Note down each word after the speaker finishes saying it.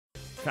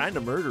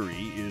Kinda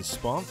Murdery is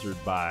sponsored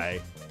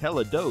by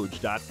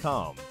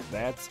HellaDoge.com.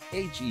 That's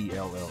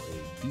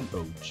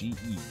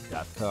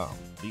HellaDoge.com.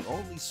 The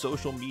only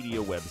social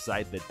media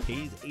website that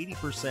pays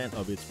 80%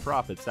 of its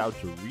profits out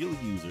to real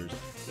users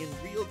in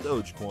real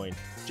Dogecoin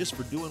just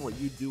for doing what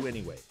you do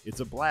anyway. It's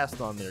a blast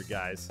on there,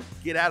 guys.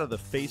 Get out of the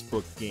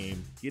Facebook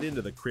game. Get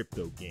into the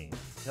crypto game.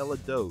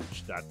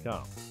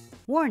 HellaDoge.com.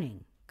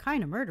 Warning.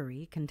 Kinda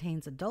Murdery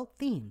contains adult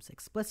themes,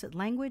 explicit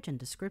language, and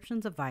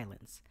descriptions of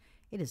violence.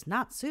 It is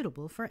not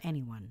suitable for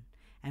anyone,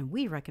 and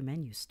we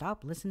recommend you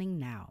stop listening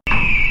now.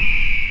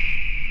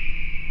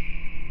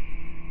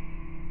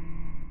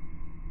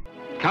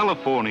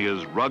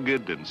 California's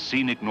rugged and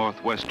scenic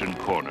northwestern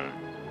corner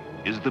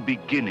is the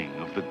beginning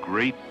of the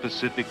great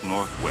Pacific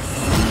Northwest.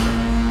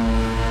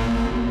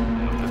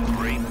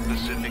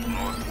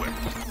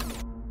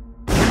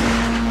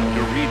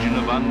 A region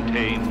of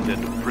untamed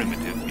and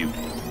primitive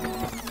beauty.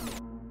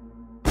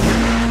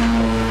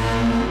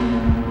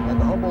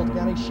 Humboldt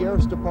County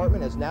Sheriff's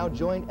Department has now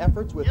joined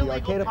efforts with the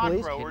Arcata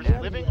Police. Growers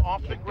living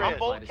off the grid.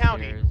 Humboldt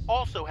County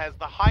also has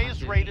the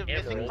highest rate of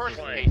missing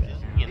person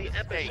cases in the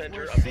state.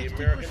 Where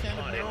 60% of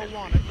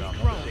marijuana is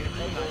grown in the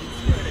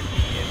United States.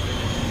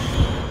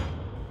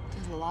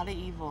 There's a lot of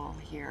evil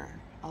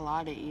here. A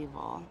lot of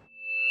evil.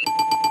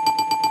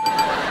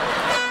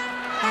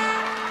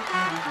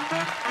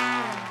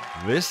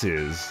 This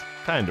is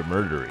Kinda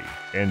Murdery,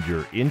 and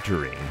you're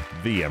entering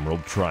the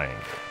Emerald Triangle.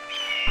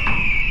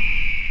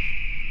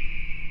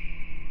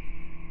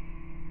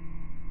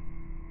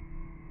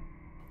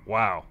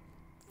 Wow,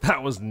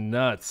 that was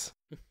nuts.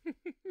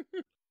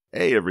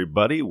 Hey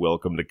everybody,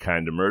 welcome to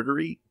Kinda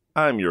Murdery.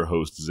 I'm your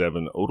host,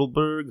 Zevin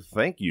Odelberg.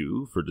 Thank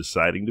you for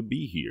deciding to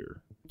be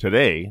here.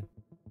 Today,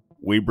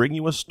 we bring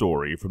you a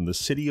story from the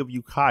city of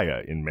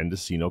Ukiah in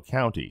Mendocino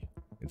County.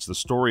 It's the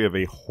story of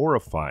a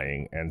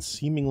horrifying and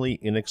seemingly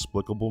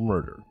inexplicable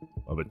murder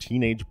of a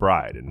teenage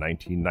bride in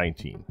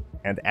 1919.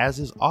 And as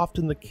is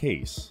often the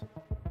case,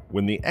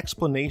 when the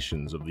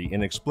explanations of the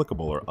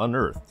inexplicable are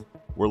unearthed,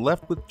 we're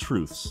left with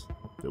truths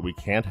that we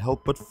can't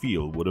help but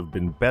feel would have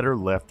been better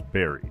left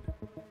buried.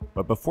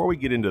 But before we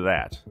get into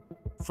that,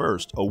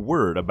 first, a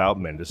word about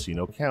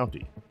Mendocino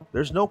County.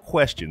 There's no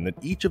question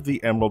that each of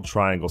the Emerald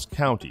Triangle's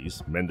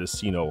counties,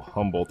 Mendocino,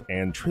 Humboldt,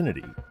 and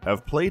Trinity,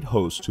 have played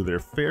host to their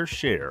fair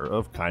share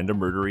of Kinda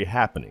Murdery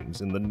happenings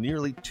in the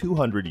nearly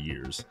 200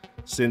 years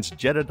since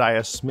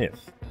Jedediah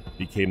Smith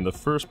became the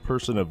first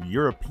person of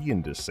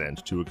European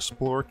descent to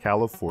explore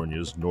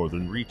California's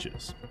northern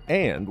reaches.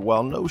 And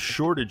while no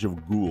shortage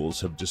of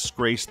ghouls have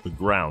disgraced the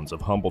grounds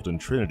of Humboldt and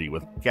Trinity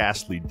with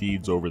ghastly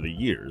deeds over the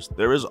years,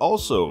 there is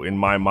also, in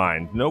my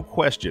mind, no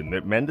question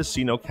that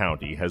Mendocino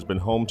County has been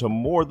home to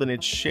more than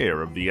its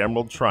share of the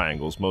Emerald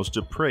Triangle's most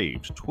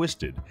depraved,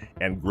 twisted,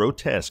 and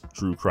grotesque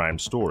true crime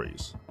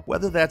stories.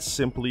 Whether that's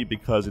simply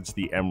because it's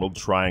the Emerald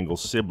Triangle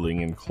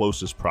sibling in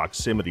closest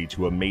proximity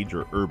to a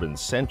major urban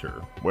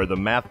center, where the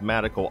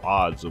mathematical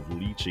odds of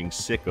leeching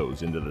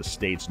sickos into the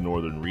state's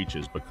northern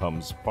reaches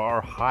becomes far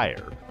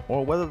higher,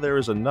 or whether there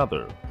is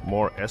another,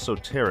 more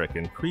esoteric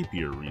and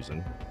creepier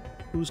reason,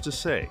 who's to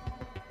say?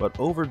 But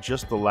over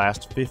just the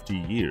last 50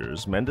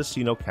 years,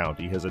 Mendocino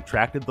County has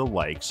attracted the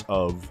likes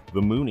of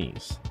the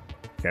Moonies,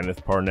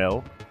 Kenneth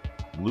Parnell,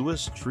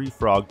 Louis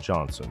Treefrog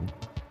Johnson,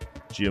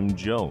 Jim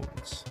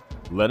Jones,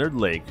 Leonard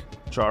Lake,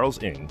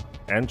 Charles Ng,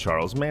 and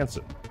Charles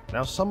Manson.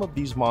 Now, some of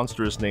these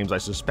monstrous names I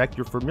suspect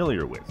you're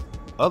familiar with.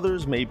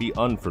 Others may be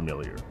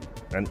unfamiliar.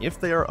 And if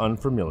they are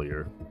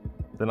unfamiliar,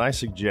 then I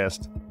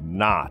suggest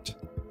not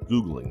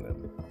Googling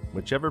them.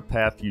 Whichever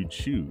path you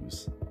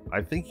choose,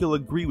 I think you'll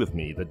agree with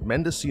me that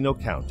Mendocino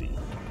County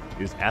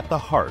is at the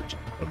heart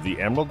of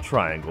the Emerald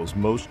Triangle's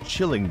most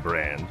chilling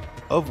brand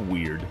of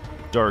weird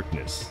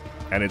darkness.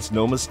 And it's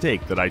no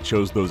mistake that I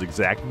chose those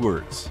exact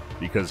words,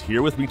 because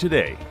here with me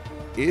today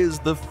is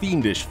the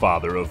fiendish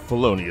father of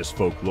felonious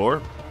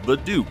folklore, the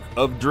Duke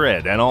of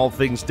Dread and all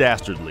things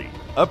dastardly,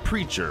 a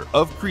preacher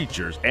of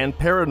creatures and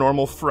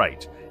paranormal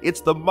fright.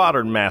 It's the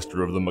modern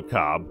master of the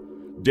macabre,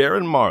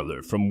 Darren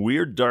Marlar from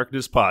Weird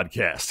Darkness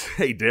Podcast.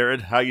 Hey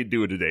Darren, how you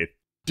doing today?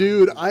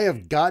 Dude, I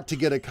have got to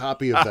get a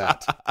copy of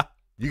that.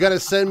 You got to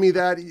send me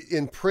that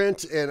in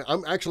print, and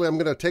I'm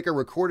going to take a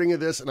recording of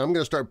this, and I'm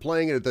going to start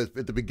playing it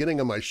at the beginning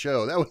of my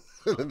show. That was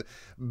the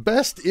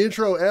best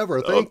intro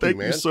ever. Thank you,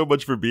 man. You so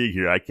much for being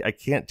here. I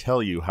can't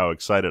tell you how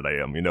excited I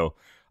am. You know,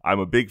 I'm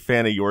a big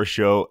fan of your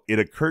show. It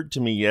occurred to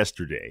me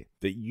yesterday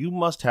that you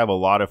must have a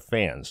lot of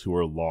fans who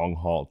are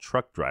long-haul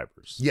truck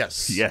drivers.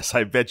 Yes. Yes,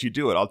 I bet you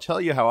do it. I'll tell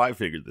you how I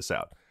figured this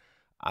out.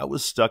 I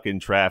was stuck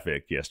in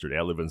traffic yesterday.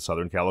 I live in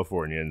Southern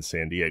California in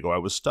San Diego. I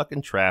was stuck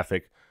in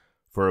traffic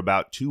for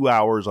about 2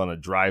 hours on a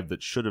drive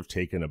that should have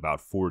taken about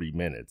 40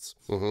 minutes.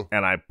 Mm-hmm.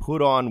 And I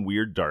put on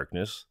Weird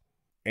Darkness,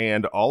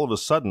 and all of a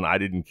sudden I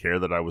didn't care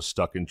that I was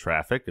stuck in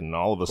traffic, and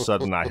all of a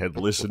sudden I had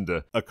listened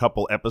to a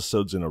couple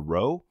episodes in a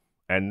row,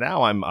 and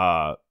now I'm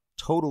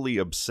totally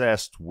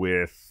obsessed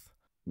with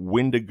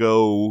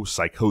Wendigo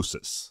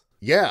psychosis.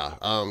 Yeah,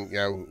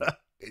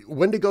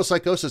 Wendigo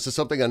psychosis is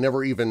something I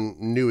never even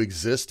knew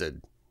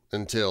existed.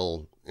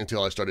 until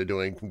I started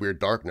doing Weird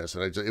Darkness,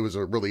 and it was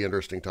a really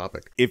interesting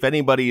topic. If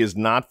anybody is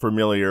not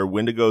familiar,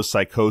 Wendigo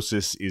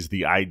psychosis is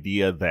the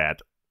idea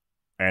that,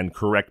 and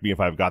correct me if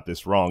I've got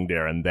this wrong,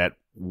 Darren, that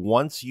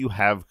once you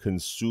have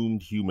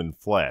consumed human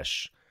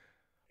flesh,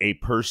 a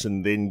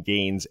person then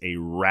gains a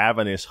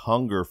ravenous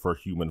hunger for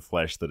human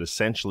flesh that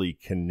essentially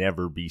can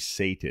never be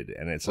sated.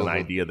 And it's an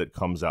idea that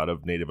comes out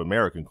of Native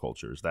American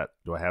cultures.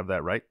 Do I have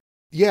that right?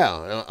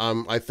 Yeah,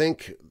 I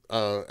think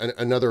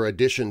another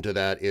addition to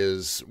that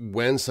is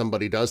when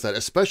somebody does that,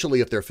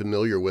 especially if they're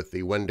familiar with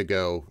the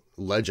Wendigo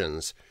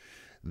legends,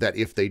 that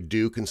if they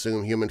do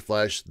consume human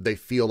flesh, they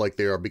feel like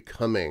they are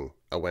becoming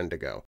a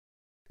Wendigo.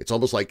 It's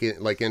almost like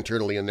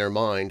internally in their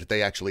mind,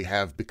 they actually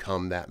have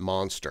become that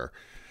monster.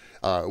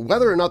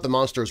 Whether or not the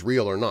monster is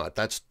real or not,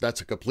 that's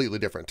a completely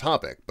different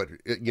topic. But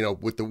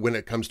when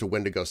it comes to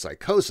Wendigo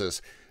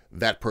psychosis,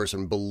 that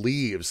person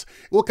believes,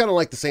 well, kind of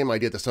like the same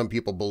idea that some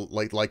people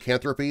like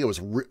lycanthropy. It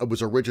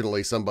was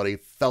originally somebody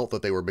felt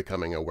that they were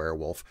becoming a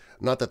werewolf,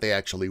 not that they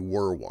actually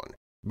were one.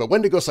 But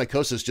Wendigo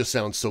psychosis just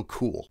sounds so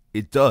cool.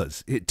 It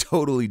does. It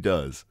totally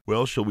does.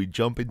 Well, shall we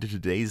jump into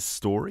today's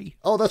story?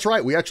 Oh, that's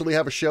right. We actually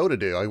have a show to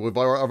do. I've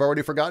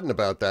already forgotten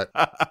about that.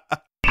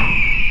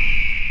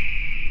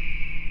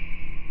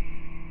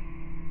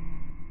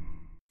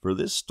 For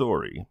this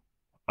story,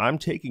 I'm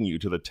taking you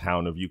to the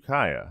town of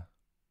Ukiah.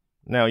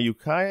 Now,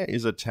 Ukiah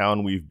is a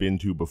town we've been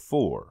to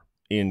before,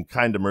 in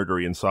Kinda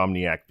Murdery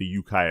Insomniac, the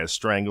Ukiah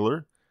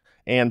Strangler,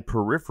 and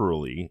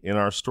peripherally in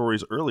our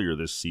stories earlier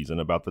this season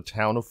about the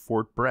town of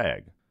Fort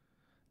Bragg.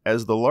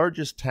 As the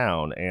largest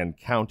town and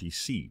county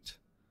seat,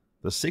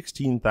 the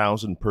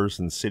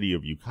 16,000-person city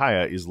of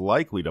Ukiah is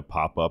likely to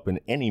pop up in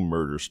any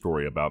murder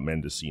story about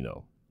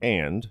Mendocino.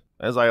 And,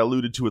 as I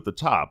alluded to at the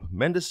top,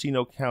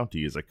 Mendocino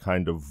County is a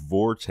kind of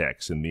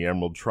vortex in the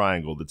Emerald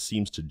Triangle that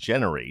seems to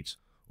generate,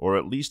 or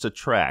at least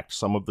attract,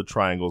 some of the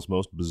triangle's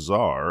most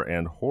bizarre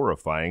and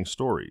horrifying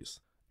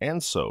stories.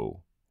 And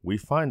so, we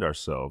find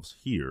ourselves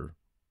here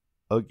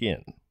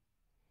again.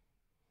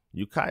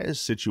 Ukiah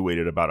is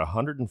situated about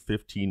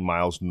 115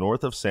 miles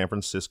north of San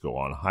Francisco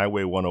on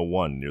Highway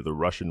 101 near the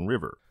Russian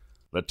River.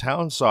 The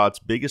town saw its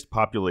biggest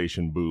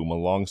population boom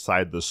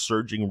alongside the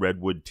surging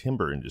redwood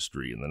timber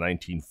industry in the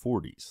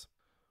 1940s.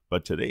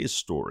 But today's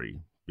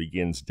story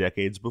begins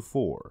decades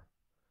before,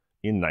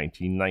 in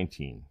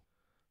 1919.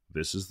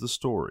 This is the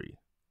story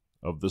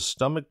of the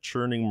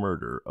stomach-churning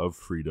murder of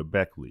Freida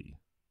Beckley,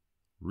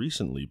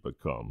 recently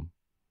become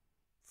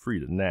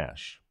Freida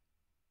Nash.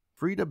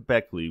 Freida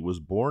Beckley was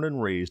born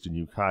and raised in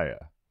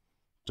Ukiah.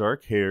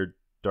 Dark-haired,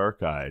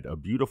 dark-eyed, a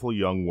beautiful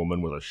young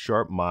woman with a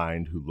sharp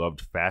mind who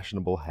loved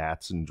fashionable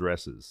hats and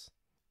dresses.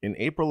 In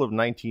April of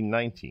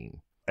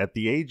 1919, at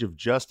the age of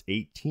just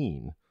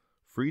 18,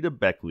 Freida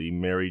Beckley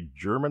married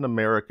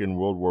German-American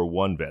World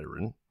War I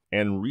veteran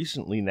and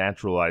recently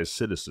naturalized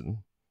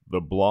citizen, the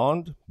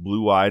blonde,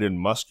 blue-eyed, and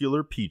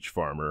muscular peach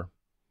farmer,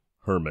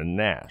 Herman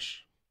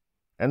Nash.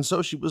 And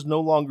so she was no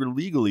longer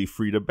legally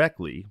Freida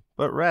Beckley,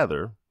 but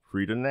rather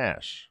Freida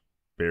Nash.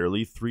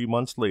 Barely 3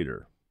 months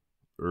later,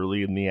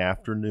 early in the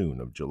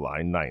afternoon of July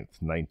 9th,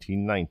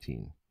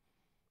 1919,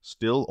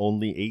 still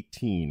only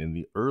 18 in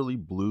the early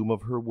bloom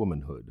of her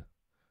womanhood,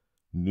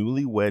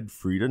 newlywed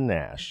Freida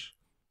Nash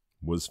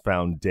was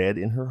found dead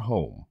in her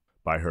home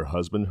by her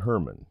husband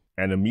Herman,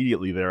 and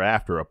immediately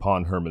thereafter,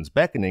 upon Herman's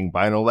beckoning,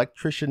 by an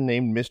electrician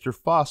named Mr.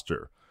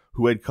 Foster,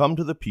 who had come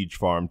to the peach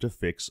farm to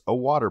fix a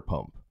water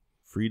pump.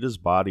 Freida's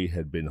body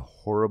had been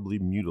horribly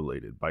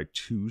mutilated by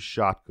 2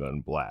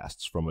 shotgun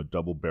blasts from a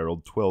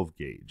double-barreled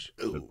 12-gauge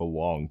that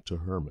belonged to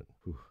Herman.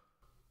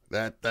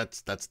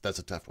 That's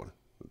a tough one.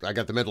 I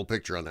got the mental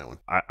picture on that one.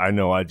 I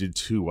know I did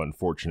too,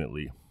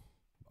 unfortunately.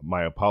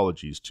 My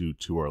apologies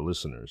to our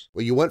listeners.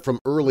 Well, you went from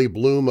early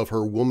bloom of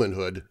her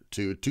womanhood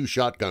to 2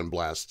 shotgun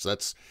blasts.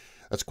 That's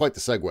quite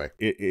the segue.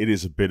 It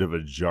is a bit of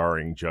a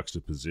jarring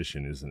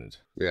juxtaposition, isn't it?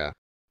 Yeah.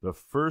 The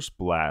first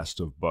blast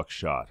of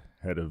buckshot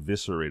had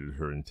eviscerated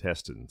her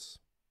intestines.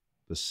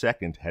 The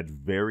second had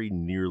very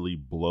nearly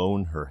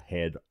blown her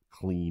head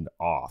clean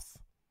off.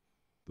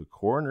 The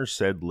coroner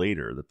said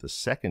later that the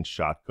second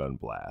shotgun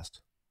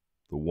blast,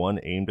 the one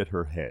aimed at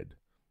her head,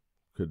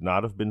 could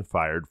not have been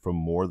fired from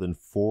more than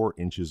 4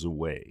 inches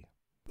away.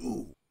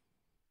 Ooh.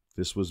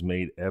 This was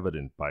made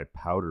evident by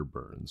powder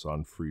burns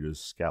on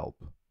Freida's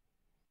scalp.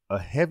 A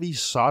heavy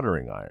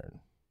soldering iron,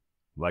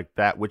 like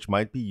that which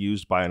might be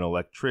used by an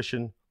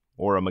electrician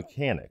or a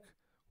mechanic,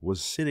 was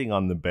sitting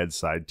on the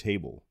bedside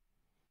table.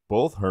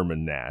 Both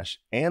Herman Nash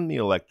and the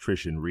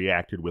electrician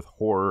reacted with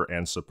horror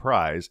and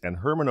surprise, and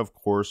Herman, of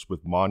course,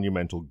 with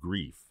monumental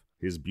grief.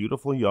 His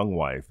beautiful young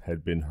wife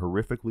had been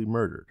horrifically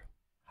murdered.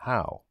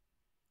 How?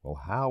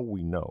 Well, how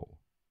we know,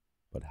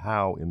 but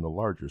how in the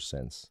larger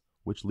sense,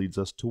 which leads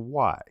us to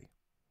why?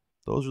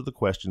 Those are the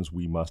questions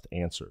we must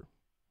answer.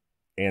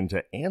 And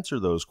to answer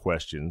those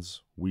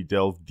questions, we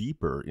delve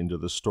deeper into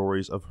the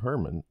stories of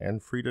Herman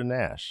and Freida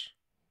Nash.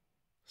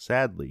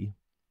 Sadly,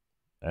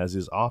 as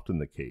is often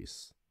the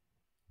case,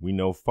 we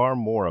know far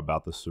more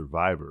about the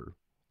survivor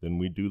than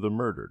we do the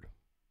murdered.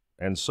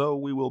 And so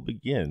we will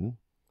begin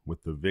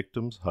with the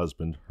victim's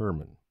husband,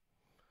 Herman.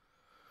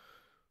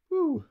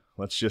 Whew.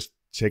 Let's just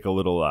take a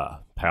little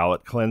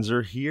palate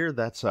cleanser here.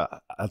 That's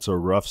a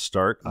rough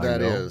start.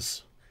 That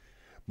is.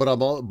 But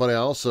I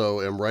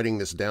also am writing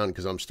this down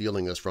because I'm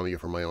stealing this from you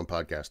for my own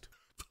podcast.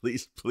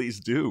 Please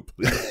do.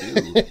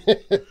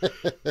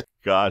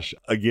 Gosh,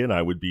 again,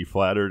 I would be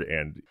flattered.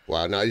 And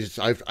wow, no,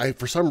 I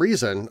for some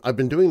reason I've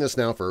been doing this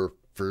now for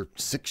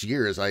 6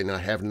 years. I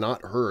have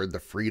not heard the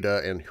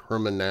Freida and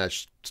Herman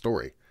Nash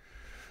story.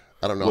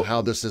 I don't know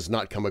how this has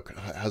not come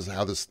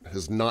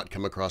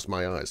across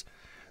my eyes.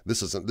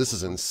 This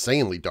is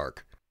insanely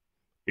dark.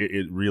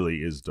 It really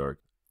is dark.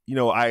 You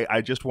know,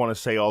 I just want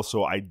to say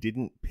also, I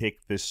didn't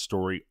pick this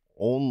story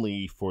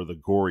only for the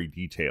gory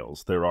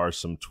details. There are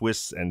some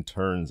twists and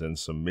turns and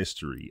some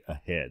mystery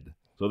ahead.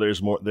 So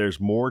there's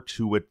more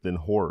to it than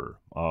horror.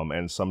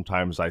 And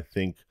sometimes I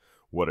think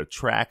what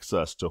attracts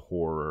us to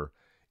horror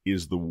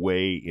is the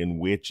way in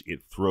which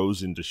it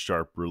throws into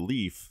sharp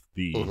relief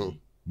the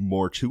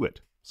more to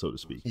it, so to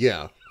speak.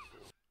 Yeah.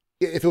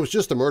 If it was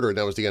just a murder and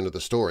that was the end of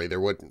the story, that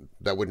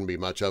wouldn't be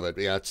much of it.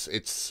 Yeah,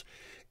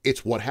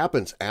 it's what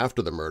happens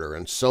after the murder,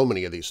 and so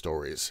many of these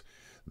stories,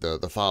 the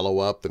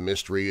follow-up, the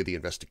mystery, the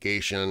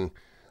investigation,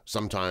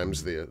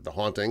 sometimes the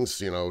hauntings,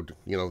 you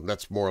know,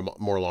 that's more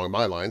along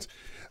my lines.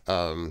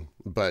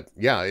 But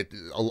yeah,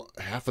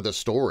 half of the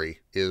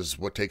story is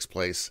what takes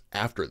place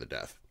after the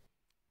death.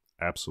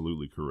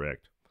 Absolutely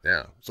correct.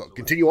 Yeah. So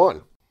continue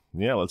on.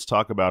 Yeah, let's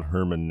talk about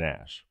Herman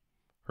Nash.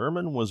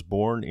 Herman was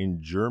born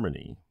in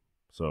Germany.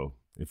 So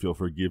if you'll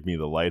forgive me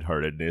the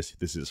lightheartedness,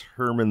 this is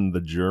Herman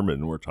the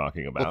German we're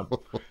talking about.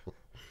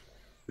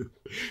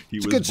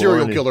 It's a good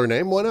serial killer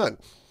name. Why not?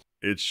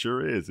 It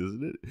sure is,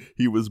 isn't it?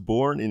 He was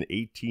born in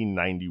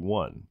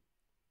 1891.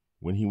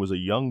 When he was a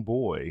young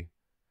boy,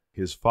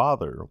 his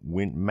father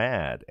went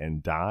mad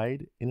and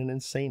died in an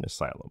insane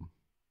asylum.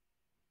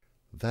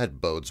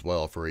 That bodes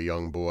well for a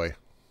young boy.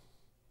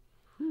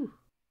 Whew.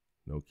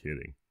 No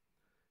kidding.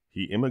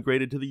 He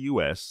immigrated to the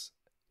U.S.,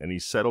 and he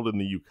settled in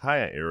the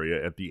Ukiah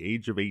area at the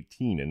age of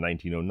 18 in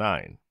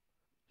 1909.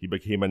 He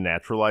became a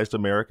naturalized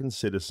American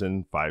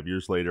citizen 5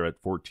 years later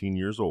at 14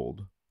 years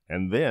old.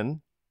 And then,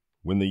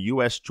 when the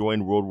U.S.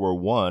 joined World War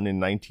I in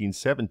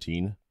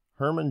 1917,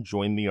 Herman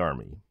joined the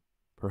Army,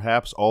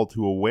 perhaps all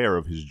too aware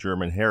of his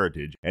German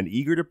heritage and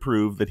eager to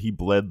prove that he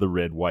bled the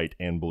red, white,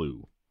 and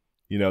blue.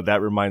 You know,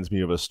 that reminds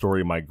me of a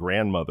story my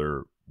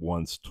grandmother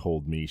once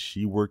told me.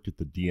 She worked at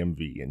the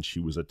DMV, and she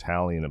was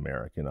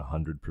Italian-American,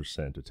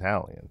 100%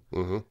 Italian.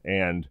 Mm-hmm.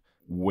 And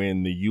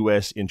when the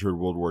U.S. entered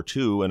World War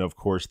II, and of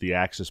course the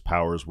Axis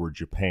powers were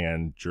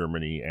Japan,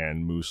 Germany,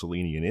 and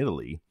Mussolini in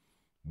Italy,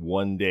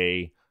 one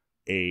day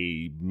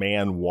a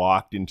man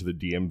walked into the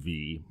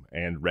DMV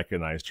and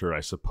recognized her,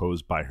 I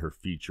suppose, by her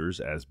features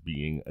as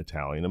being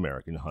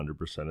Italian-American,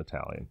 100%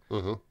 Italian.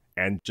 Mm-hmm.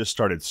 And just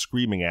started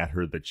screaming at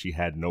her that she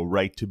had no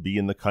right to be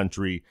in the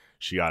country.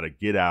 She ought to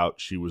get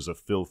out. She was a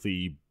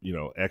filthy,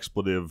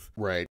 expletive,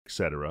 right,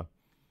 etc.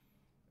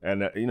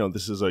 And,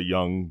 this is a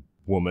young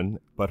woman,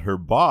 but her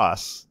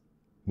boss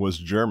was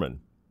German.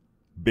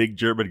 Big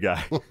German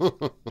guy.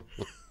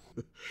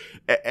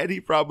 And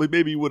he probably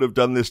maybe would have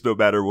done this no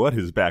matter what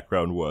his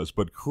background was,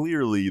 but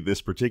clearly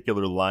this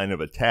particular line of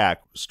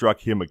attack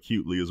struck him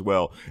acutely as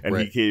well, and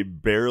right. He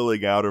came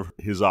barreling out of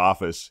his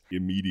office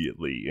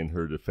immediately in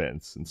her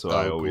defense. And so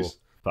I always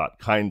thought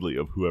kindly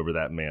of whoever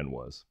that man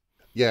was.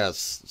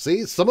 Yes.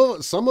 See, some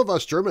of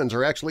us Germans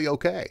are actually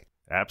okay.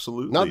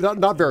 Absolutely.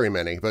 Not very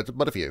many,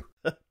 but a few.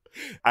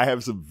 I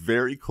have some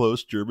very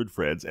close German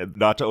friends, and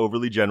not to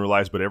overly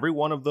generalize, but every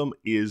one of them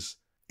is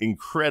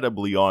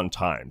incredibly on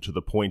time to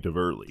the point of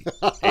early.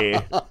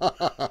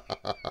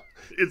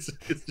 It's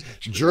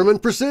German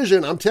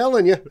precision, I'm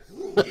telling you.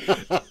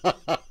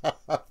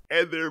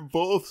 And they're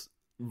both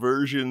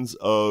versions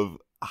of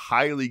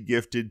highly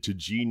gifted to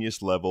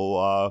genius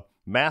level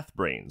math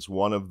brains.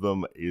 One of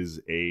them is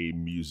a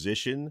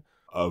musician,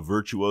 a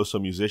virtuoso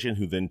musician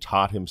who then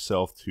taught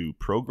himself to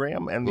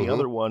program, and the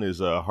other one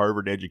is a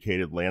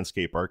Harvard-educated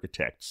landscape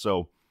architect.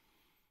 So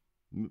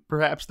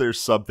perhaps there's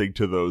something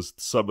to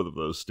some of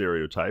those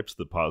stereotypes,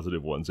 the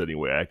positive ones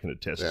anyway, I can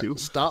attest to.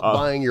 Stop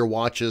buying your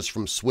watches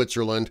from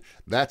Switzerland.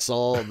 That's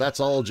all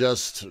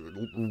just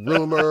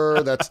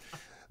rumor.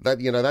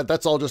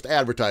 That's all just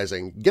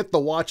advertising. Get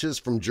the watches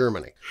from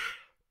Germany.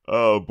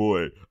 Oh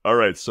boy. All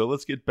right, so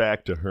let's get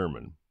back to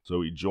Herman.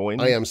 So he joined.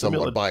 I am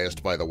somewhat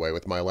biased, by the way,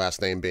 with my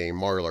last name being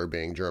Marlar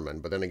being German,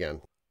 but then again,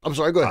 I'm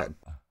sorry, go ahead.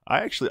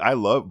 I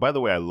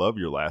love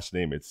your last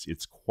name.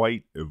 It's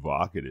quite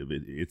evocative.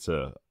 It's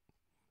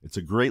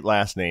a great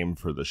last name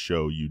for the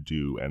show you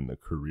do and the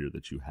career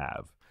that you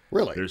have.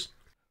 Really?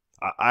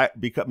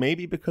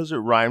 Because it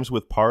rhymes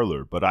with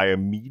parlor, but I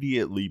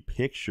immediately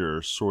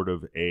picture sort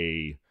of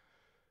a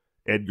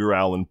Edgar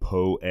Allan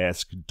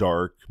Poe-esque,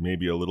 dark,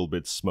 maybe a little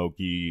bit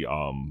smoky,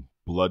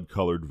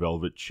 blood-colored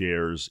velvet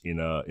chairs in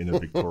a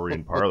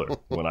Victorian parlor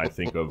when I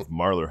think of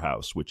Marlar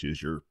House, which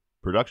is your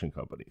production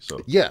company.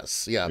 So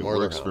yes, yeah, it Marlar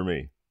works House for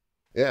me.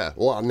 Yeah,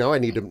 well, now I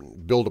need to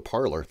build a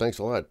parlor. Thanks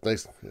a lot.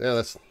 Thanks. Yeah,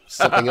 that's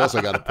something else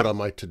I got to put on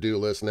my to-do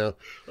list now.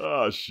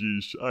 Oh,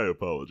 sheesh. I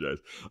apologize.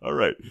 All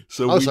right.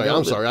 So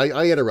I'm sorry.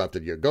 I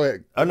interrupted you. Go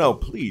ahead. Oh, no,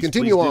 please.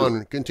 Continue please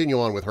on. Continue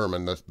on with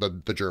Herman,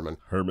 the German.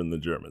 Herman the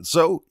German.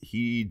 So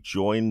he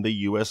joined the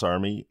U.S.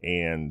 Army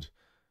and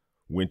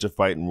went to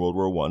fight in World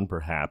War I,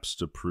 perhaps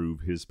to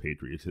prove his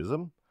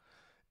patriotism.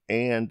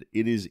 And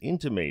it is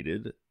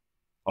intimated,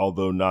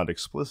 although not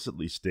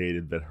explicitly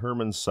stated, that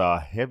Herman saw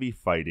heavy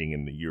fighting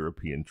in the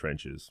European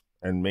trenches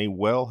and may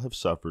well have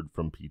suffered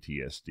from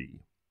PTSD.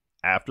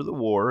 After the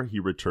war, he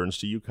returns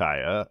to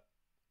Ukiah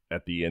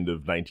at the end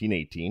of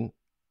 1918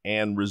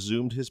 and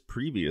resumed his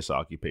previous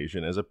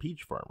occupation as a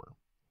peach farmer.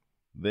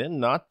 Then,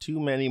 not too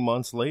many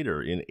months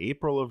later, in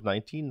April of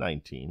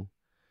 1919,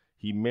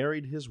 he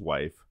married his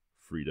wife,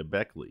 Freida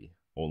Beckley,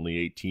 only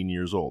 18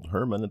 years old.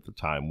 Herman at the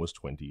time was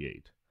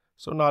 28.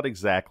 So not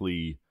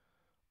exactly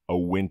a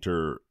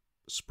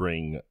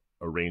winter-spring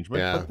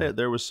arrangement, but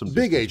there was some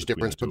big age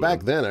difference. But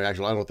back then, I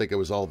don't think it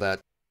was all that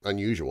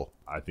unusual.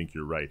 I think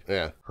you're right.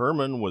 Yeah.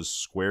 Herman was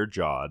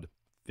square-jawed,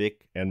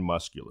 thick and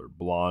muscular,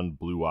 blonde,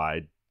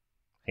 blue-eyed,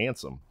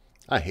 handsome.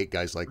 I hate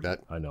guys like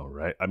that. I know,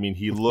 right? I mean,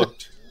 he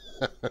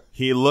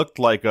looked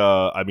like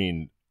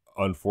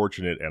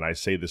unfortunate, and I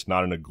say this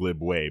not in a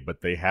glib way,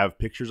 but they have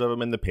pictures of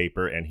him in the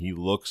paper, and he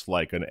looks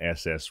like an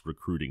SS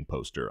recruiting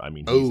poster. I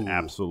mean, he's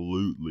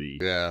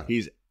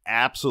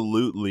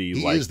absolutely,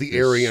 he like is the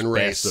Aryan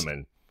specimen.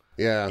 Race.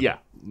 Yeah. Yeah,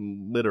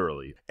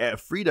 literally.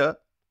 Freida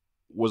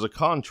was a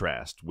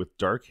contrast with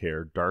dark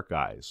hair, dark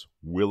eyes,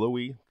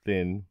 willowy,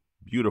 thin,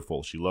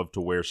 beautiful. She loved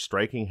to wear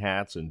striking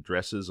hats and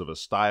dresses of a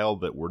style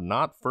that were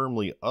not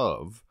firmly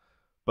of,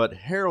 but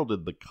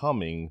heralded the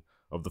coming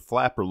of the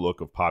flapper look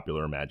of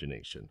popular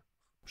imagination.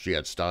 She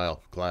had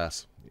style,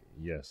 class.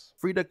 Yes.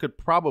 Freida could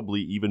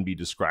probably even be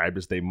described,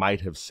 as they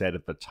might have said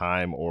at the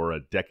time or a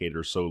decade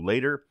or so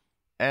later,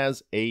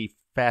 as a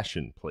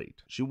fashion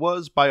plate. She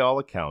was, by all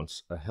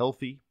accounts, a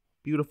healthy,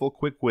 beautiful,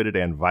 quick-witted,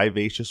 and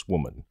vivacious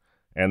woman,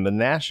 and the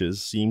Nashes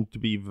seemed to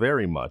be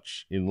very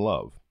much in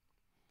love.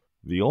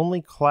 The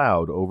only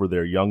cloud over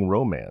their young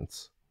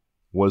romance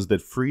was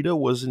that Freida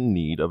was in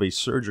need of a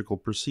surgical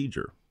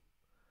procedure.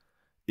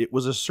 It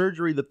was a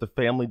surgery that the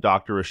family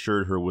doctor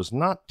assured her was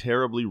not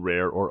terribly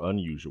rare or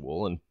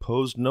unusual and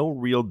posed no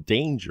real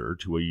danger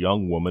to a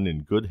young woman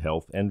in good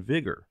health and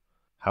vigor.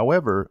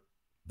 However,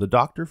 the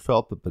doctor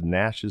felt that the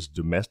Nash's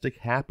domestic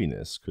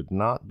happiness could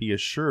not be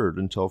assured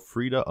until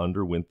Freida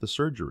underwent the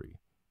surgery.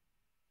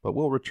 But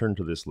we'll return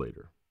to this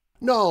later.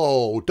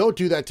 No, don't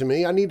do that to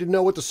me. I need to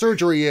know what the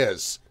surgery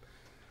is.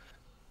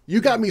 You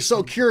got me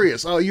so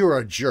curious. Oh, you're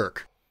a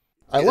jerk.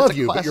 I love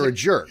you, but you're a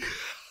jerk.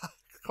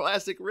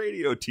 Classic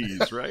radio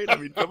tease, right? I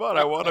mean, come on,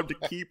 I want him to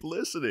keep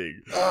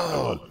listening.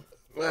 Oh,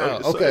 wow,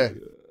 okay.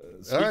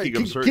 All right,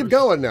 keep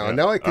going now.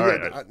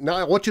 Yeah. Now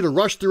I want you to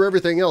rush through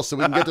everything else so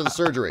we can get to the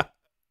surgery.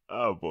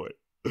 Oh, boy.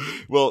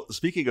 Well,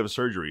 speaking of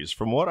surgeries,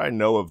 from what I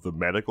know of the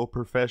medical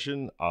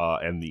profession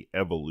and the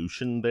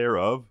evolution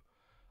thereof,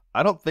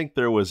 I don't think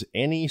there was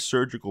any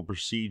surgical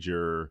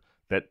procedure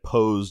that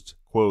posed,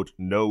 quote,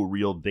 no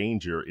real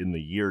danger in the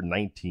year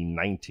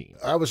 1919.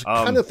 I was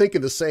kind of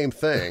thinking the same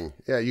thing.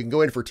 Yeah, you can go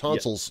in for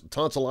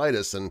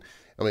tonsillitis, and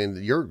I mean,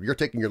 you're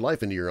taking your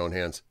life into your own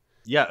hands.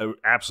 Yeah,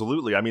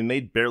 absolutely. I mean, they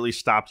barely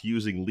stopped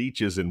using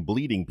leeches and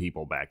bleeding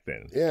people back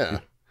then. Yeah.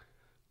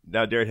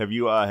 Now, Darren, have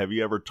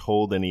you ever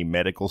told any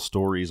medical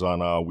stories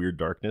on Weird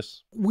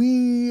Darkness?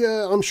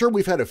 I'm sure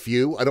we've had a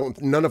few.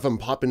 None of them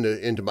pop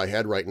into my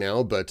head right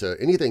now, but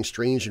anything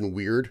strange and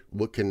weird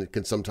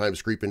can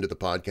sometimes creep into the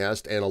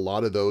podcast, and a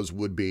lot of those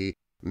would be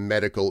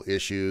medical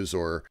issues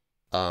or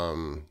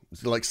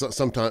like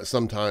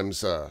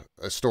sometimes a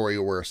story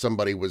where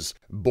somebody was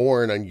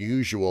born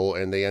unusual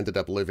and they ended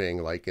up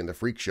living like in the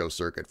freak show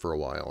circuit for a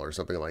while or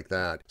something like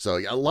that. So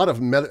yeah, a lot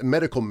of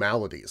medical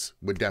maladies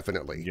would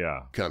definitely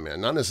come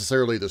in. Not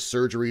necessarily the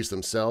surgeries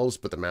themselves,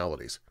 but the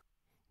maladies.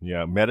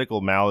 Yeah, medical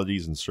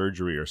maladies and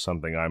surgery are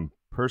something I'm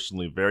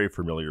personally very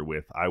familiar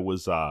with. I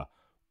was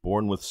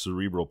born with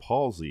cerebral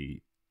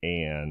palsy,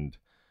 and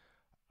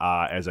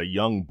as a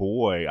young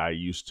boy, I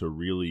used to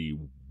really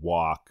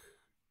walk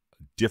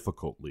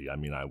difficultly. I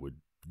mean, I would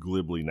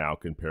glibly now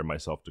compare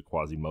myself to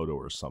Quasimodo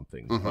or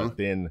something. Mm-hmm. But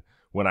then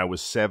when I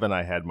was 7,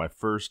 I had my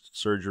first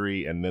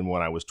surgery, and then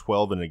when I was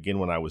 12 and again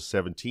when I was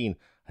 17,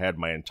 I had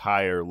my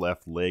entire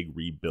left leg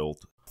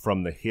rebuilt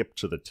from the hip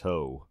to the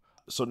toe.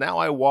 So now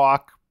I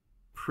walk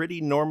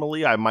pretty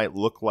normally. I might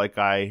look like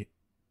I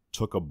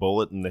took a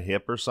bullet in the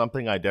hip or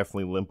something. I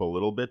definitely limp a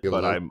little bit,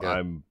 but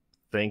I'm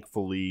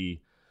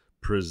thankfully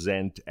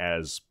present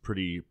as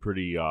pretty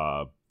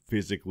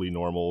physically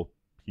normal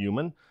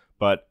human.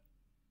 But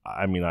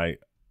I mean, I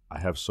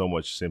have so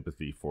much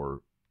sympathy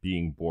for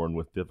being born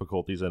with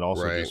difficulties, and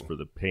also just for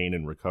the pain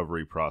and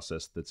recovery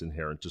process that's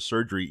inherent to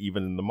surgery,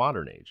 even in the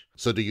modern age.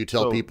 So do you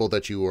tell people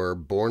that you were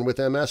born with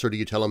MS, or do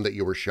you tell them that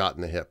you were shot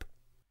in the hip?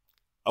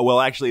 Well,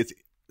 actually, it's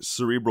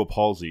cerebral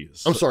palsy.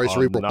 I'm sorry,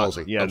 cerebral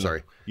palsy. Yeah, I'm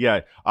sorry.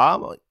 Yeah.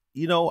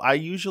 I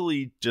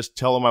usually just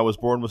tell them I was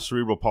born with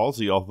cerebral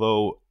palsy,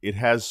 although it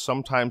has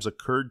sometimes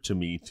occurred to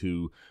me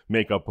to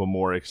make up a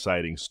more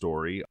exciting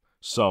story,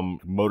 some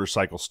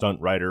motorcycle stunt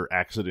rider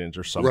accident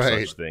or some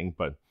such thing.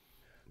 But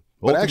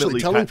actually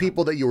telling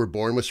people that you were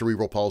born with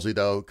cerebral palsy,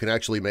 though, can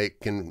actually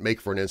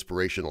make for an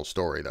inspirational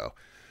story, though.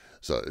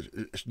 So,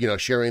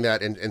 sharing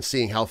that and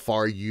seeing how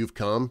far you've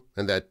come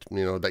and that,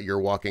 that you're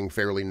walking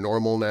fairly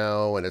normal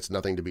now and it's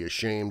nothing to be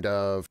ashamed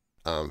of.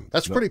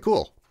 That's pretty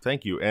cool.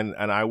 Thank you. And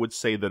I would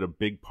say that a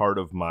big part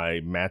of my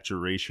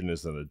maturation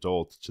as an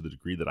adult, to the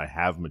degree that I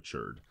have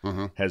matured,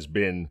 has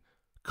been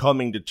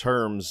coming to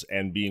terms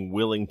and being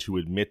willing to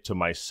admit to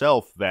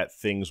myself that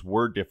things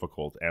were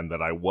difficult and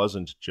that I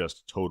wasn't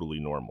just totally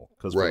normal.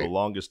 Because for the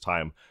longest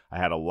time, I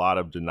had a lot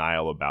of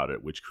denial about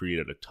it, which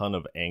created a ton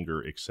of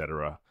anger,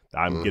 etc.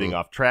 I'm getting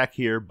off track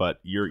here, but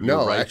you're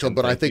right. Actually,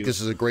 but I think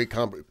this is a great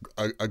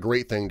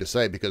thing to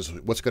say, because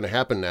what's going to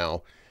happen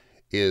now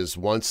is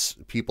once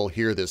people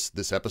hear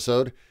this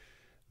episode,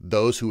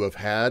 those who have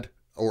had,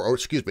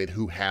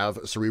 who have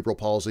cerebral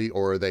palsy,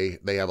 or they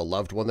have a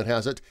loved one that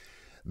has it,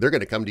 they're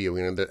going to come to you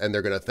and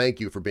they're going to thank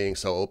you for being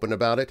so open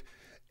about it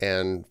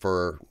and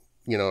for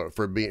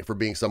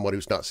being someone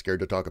who's not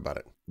scared to talk about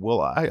it. Well,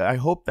 I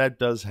hope that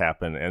does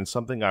happen. And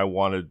something I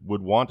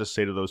would want to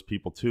say to those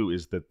people too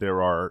is that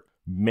there are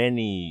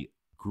many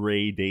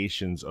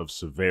gradations of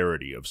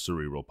severity of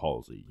cerebral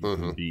palsy. You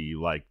can be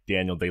like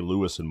Daniel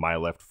Day-Lewis in My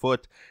Left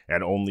Foot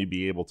and only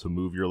be able to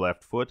move your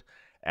left foot,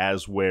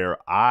 as where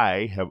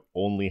I have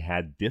only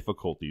had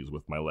difficulties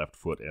with my left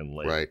foot and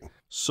leg. Right.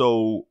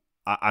 So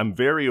I'm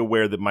very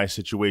aware that my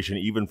situation,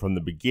 even from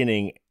the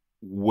beginning,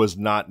 was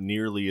not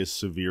nearly as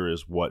severe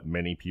as what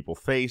many people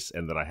face,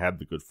 and that I had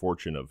the good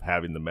fortune of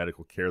having the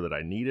medical care that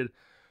I needed.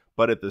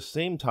 But at the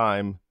same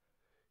time,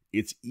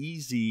 it's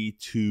easy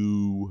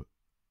to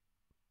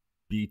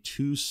be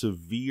too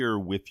severe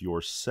with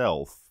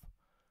yourself.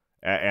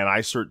 And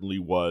I certainly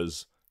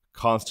was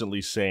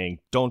constantly saying,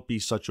 don't be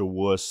such a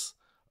wuss.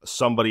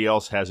 Somebody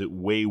else has it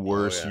way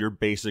worse. Oh, yeah. You're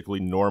basically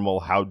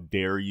normal. How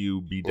dare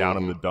you be down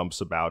in the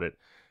dumps about it?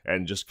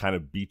 And just kind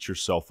of beat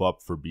yourself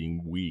up for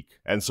being weak.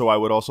 And so I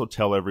would also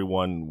tell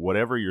everyone,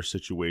 whatever your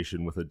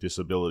situation with a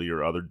disability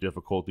or other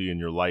difficulty in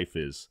your life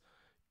is,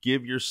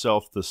 give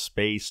yourself the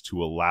space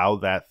to allow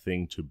that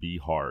thing to be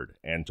hard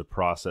and to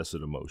process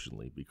it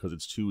emotionally, because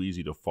it's too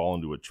easy to fall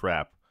into a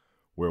trap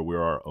where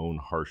we're our own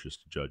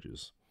harshest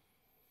judges.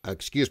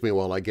 Excuse me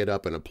while I get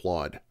up and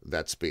applaud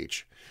that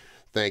speech.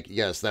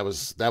 Yes, that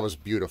was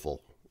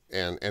beautiful.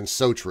 And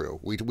so true.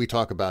 We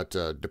talk about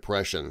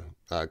depression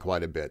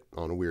quite a bit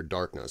on Weird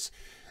Darkness,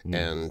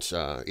 and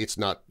it's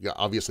not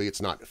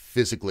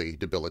physically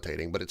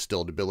debilitating, but it's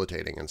still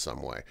debilitating in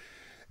some way.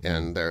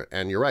 And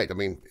you're right. I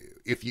mean,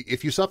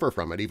 if you suffer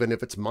from it, even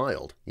if it's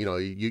mild,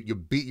 you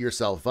beat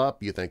yourself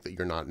up. You think that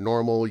you're not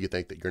normal. You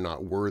think that you're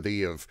not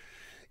worthy of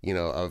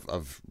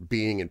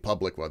being in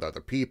public with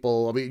other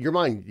people. I mean, your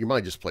mind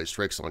just plays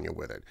tricks on you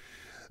with it.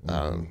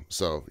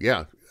 So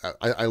yeah.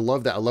 I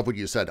love that. I love what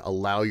you said.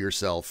 Allow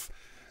yourself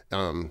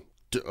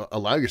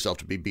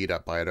to be beat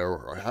up by it.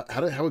 Or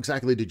how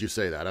exactly did you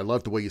say that? I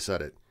love the way you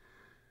said it.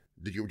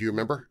 Do you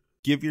remember?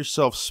 Give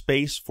yourself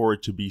space for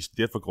it to be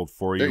difficult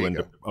for you, and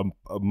to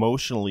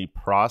emotionally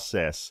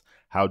process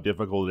how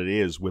difficult it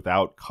is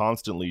without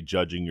constantly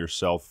judging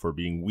yourself for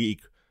being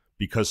weak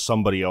because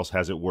somebody else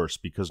has it worse.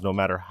 Because no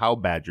matter how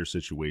bad your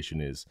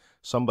situation is,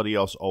 somebody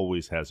else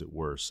always has it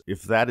worse.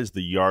 If that is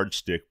the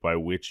yardstick by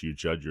which you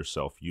judge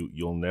yourself,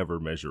 you'll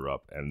never measure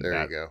up, and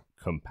there you go.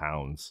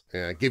 Compounds.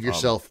 Yeah, give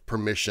yourself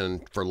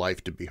permission for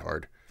life to be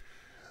hard.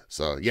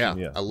 So yeah.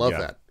 I love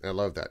that. I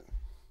love that.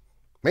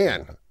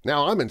 Man,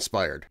 now I'm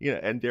inspired. Yeah,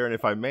 and Darren,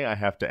 if I may, I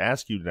have to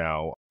ask you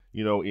now,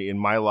 in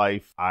my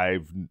life,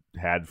 I've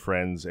had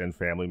friends and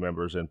family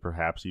members, and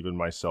perhaps even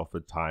myself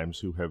at times,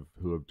 who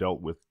have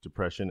dealt with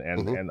depression,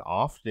 and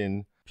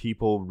often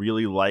people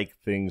really like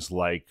things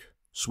like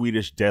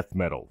Swedish death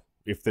metal.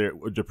 If they're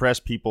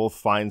depressed, people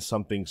find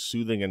something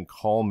soothing and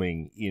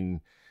calming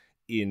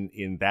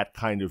in that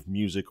kind of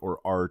music or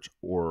art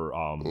or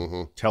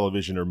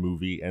television or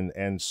movie,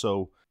 and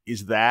so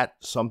is that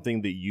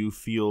something that you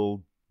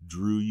feel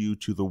drew you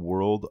to the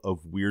world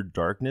of Weird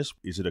Darkness?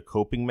 Is it a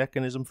coping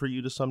mechanism for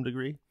you to some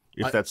degree,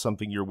 if that's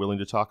something you're willing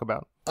to talk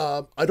about?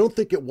 I don't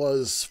think it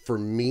was for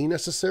me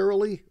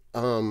necessarily.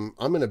 I'm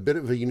in a bit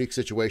of a unique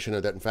situation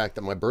in that, in fact,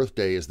 that my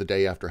birthday is the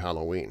day after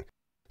Halloween.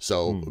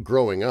 So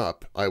growing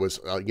up, I was,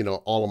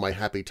 all of my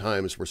happy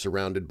times were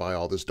surrounded by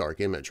all this dark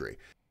imagery.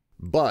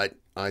 But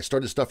I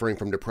started suffering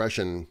from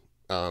depression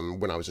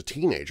when I was a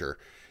teenager.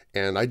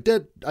 And I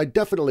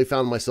definitely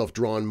found myself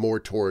drawn more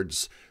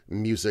towards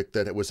music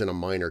that it was in a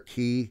minor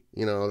key.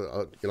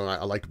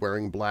 I liked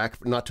wearing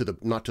black, not to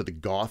the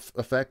goth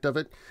effect of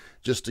it.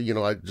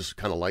 I just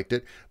kind of liked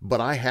it. But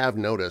I have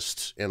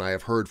noticed, and I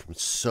have heard from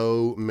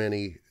so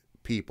many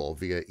people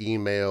via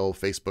email,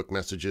 Facebook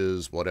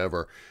messages,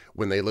 whatever,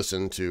 when they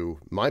listen to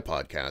my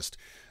podcast,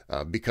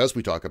 because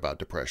we talk about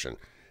depression.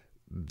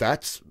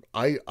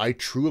 I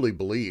truly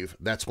believe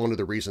that's one of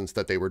the reasons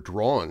that they were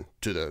drawn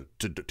to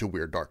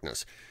Weird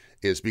Darkness.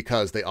 is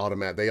because they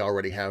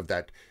already have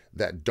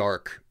that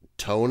dark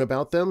tone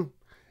about them.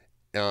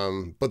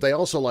 But they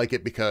also like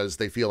it because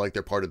they feel like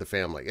they're part of the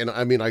family. And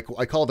I mean, I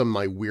call them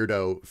my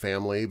weirdo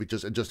family,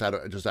 just out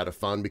of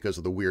fun because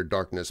of the weird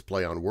darkness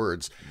play on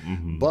words.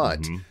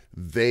 But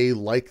they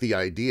like the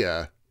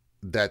idea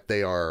that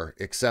they are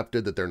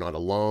accepted, that they're not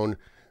alone,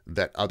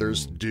 that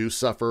others do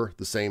suffer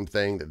the same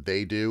thing that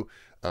they do.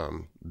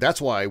 That's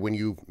why when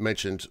you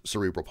mentioned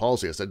cerebral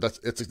palsy, I said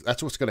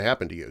that's what's going to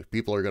happen to you.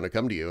 People are going to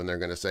come to you and they're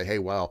going to say, "Hey,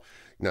 wow,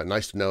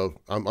 nice to know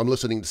I'm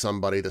listening to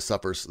somebody that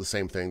suffers the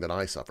same thing that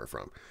I suffer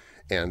from,"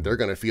 and they're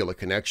going to feel a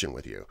connection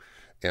with you.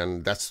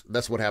 And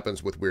that's what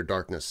happens with Weird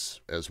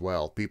Darkness as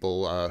well.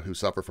 People who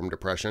suffer from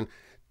depression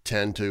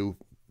tend to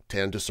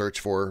search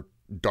for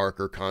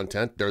darker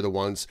content.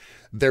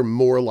 They're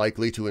more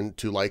likely to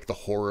like the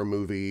horror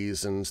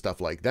movies and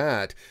stuff like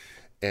that.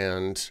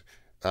 And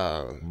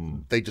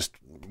they just,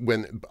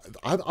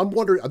 I'm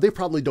wondering, they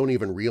probably don't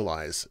even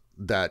realize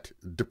that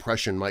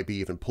depression might be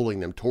even pulling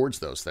them towards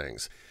those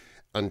things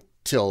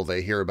until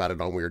they hear about it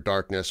on Weird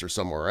Darkness or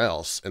somewhere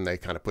else, and they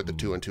kind of put the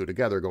two and two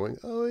together going,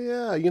 oh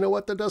yeah, you know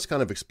what, that does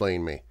kind of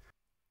explain me.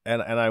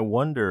 And I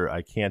wonder,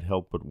 I can't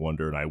help but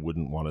wonder, and I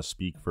wouldn't want to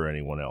speak for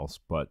anyone else,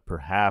 but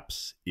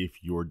perhaps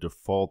if your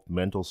default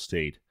mental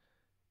state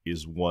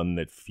is one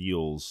that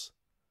feels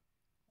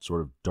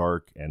sort of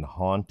dark and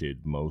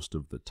haunted most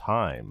of the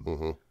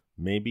time,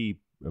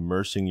 maybe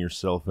immersing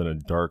yourself in a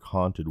dark,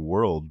 haunted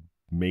world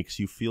makes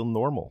you feel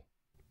normal.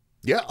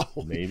 Yeah.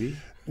 Maybe.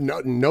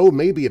 No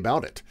maybe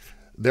about it.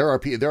 There are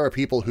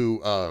people who,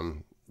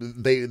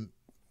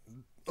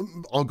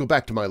 I'll go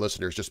back to my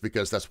listeners just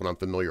because that's what I'm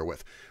familiar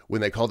with.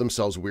 When they call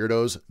themselves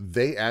weirdos,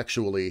 they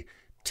actually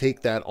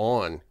take that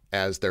on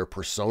as their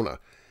persona.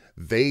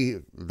 They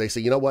say,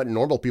 you know what,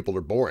 normal people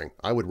are boring.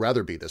 I would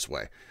rather be this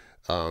way.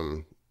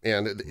 And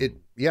they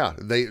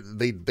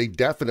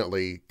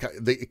definitely,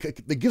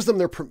 it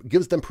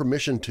gives them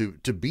permission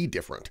to be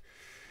different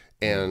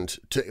and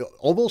to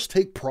almost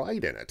take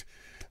pride in it.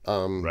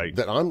 Right.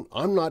 That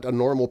I'm not a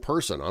normal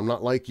person. I'm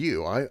not like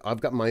you. I've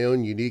got my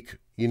own unique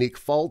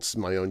faults,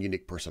 my own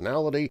unique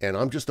personality, and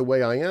I'm just the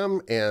way I am.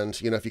 And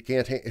if you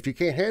can't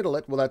handle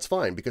it, well, that's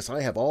fine, because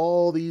I have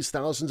all these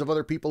thousands of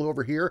other people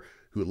over here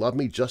who love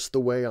me just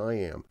the way I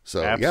am.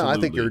 So Absolutely. Yeah,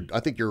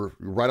 I think you're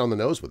right on the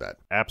nose with that.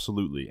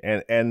 Absolutely.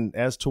 And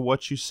as to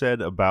what you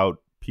said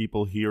about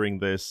people hearing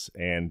this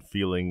and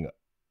feeling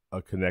a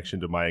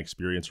connection to my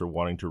experience or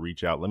wanting to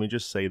reach out, let me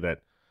just say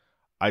that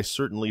I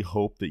certainly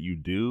hope that you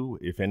do.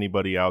 If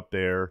anybody out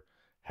there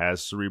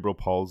has cerebral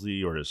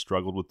palsy or has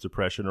struggled with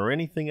depression or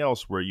anything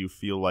else where you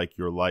feel like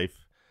your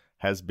life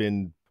has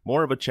been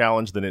more of a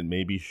challenge than it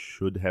maybe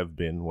should have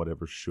been,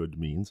 whatever should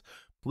means,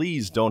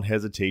 please don't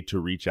hesitate to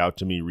reach out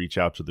to me, reach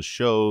out to the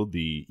show.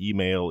 The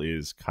email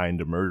is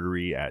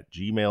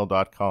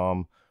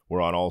kindamurdery@gmail.com.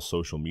 We're on all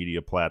social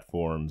media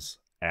platforms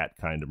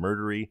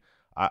 @kindamurdery.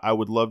 I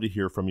would love to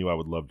hear from you. I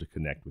would love to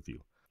connect with you.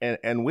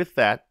 And with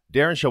that,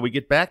 Darren, shall we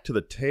get back to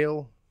the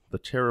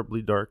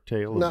terribly dark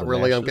tale? Not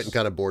really. I'm getting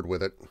kind of bored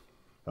with it.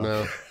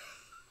 No.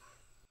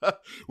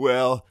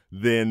 Well,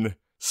 then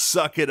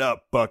suck it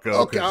up,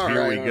 bucko, because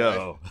here we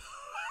go.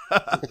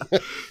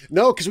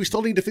 No, because we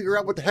still need to figure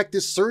out what the heck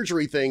this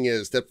surgery thing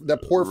is that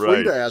poor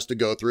Freida has to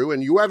go through,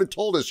 and you haven't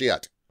told us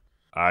yet.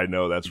 I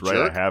know, that's right.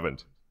 Jerk. I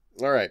haven't.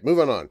 All right,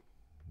 moving on.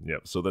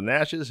 Yep. So the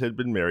Nashes had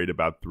been married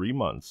about 3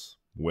 months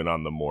when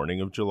on the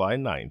morning of July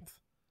 9th,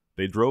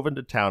 they drove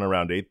into town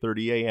around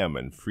 8:30 a.m.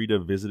 and Freida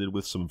visited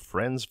with some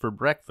friends for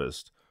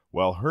breakfast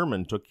while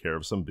Herman took care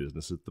of some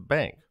business at the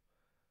bank.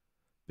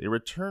 They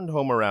returned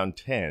home around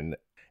 10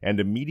 and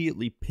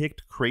immediately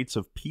picked crates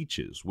of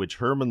peaches, which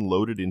Herman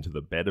loaded into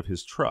the bed of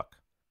his truck.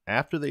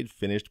 After they'd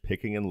finished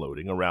picking and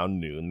loading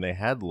around noon, they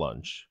had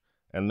lunch,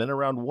 and then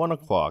around 1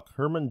 o'clock,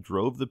 Herman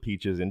drove the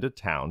peaches into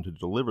town to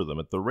deliver them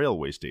at the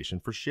railway station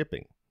for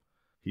shipping.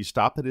 He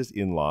stopped at his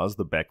in-laws,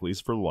 the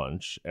Beckleys, for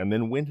lunch, and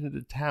then went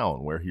into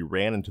town where he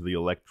ran into the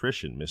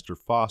electrician, Mr.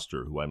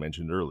 Foster, who I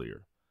mentioned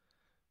earlier.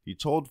 He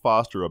told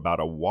Foster about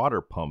a water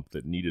pump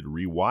that needed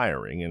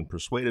rewiring and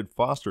persuaded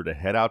Foster to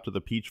head out to the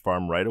peach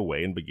farm right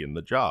away and begin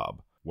the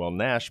job, while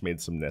Nash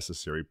made some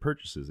necessary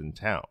purchases in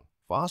town.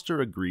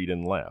 Foster agreed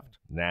and left.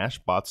 Nash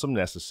bought some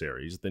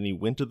necessaries, then he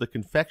went to the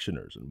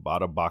confectioner's and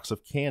bought a box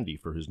of candy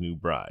for his new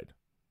bride.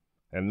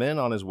 And then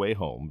on his way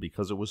home,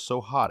 because it was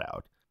so hot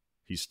out,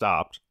 he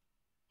stopped,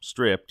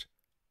 stripped,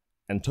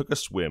 and took a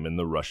swim in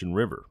the Russian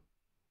River.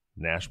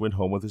 Nash went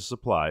home with his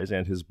supplies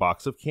and his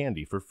box of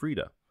candy for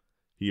Freida.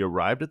 He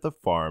arrived at the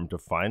farm to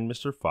find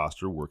Mr.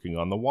 Foster working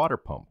on the water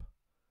pump.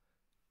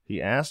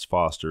 He asked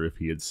Foster if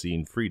he had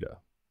seen Freida.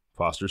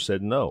 Foster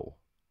said no.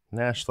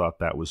 Nash thought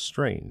that was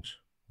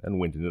strange and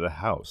went into the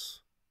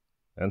house,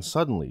 and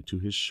suddenly, to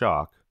his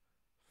shock,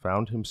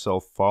 found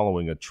himself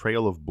following a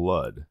trail of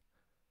blood,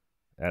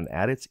 and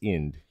at its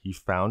end he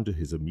found, to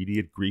his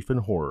immediate grief and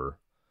horror,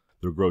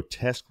 the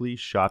grotesquely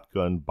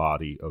shotgun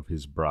body of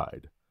his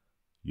bride,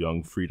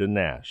 young Freida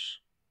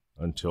Nash,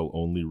 until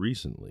only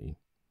recently,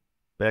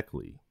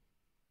 Beckley.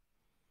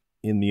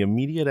 In the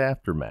immediate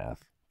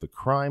aftermath, The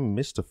crime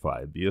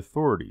mystified the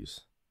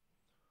authorities.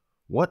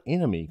 What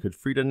enemy could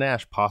Freida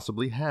Nash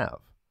possibly have?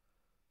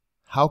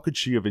 How could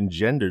she have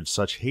engendered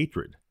such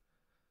hatred?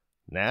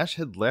 Nash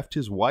had left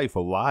his wife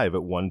alive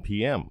at 1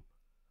 p.m.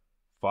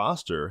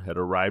 Foster had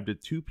arrived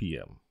at 2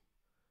 p.m.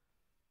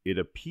 It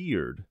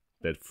appeared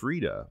that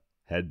Freida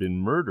had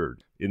been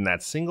murdered in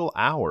that single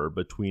hour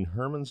between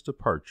Herman's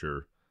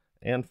departure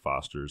and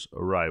Foster's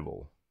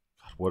arrival.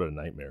 God, what a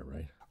nightmare,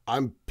 right?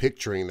 I'm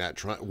picturing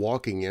that,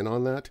 walking in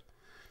on that.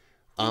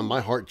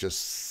 My heart just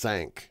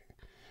sank.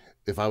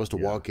 If I was to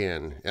walk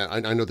in,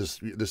 and I know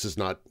this is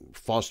not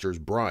Foster's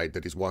bride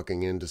that he's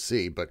walking in to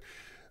see, but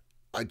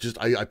I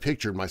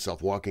pictured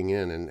myself walking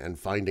in and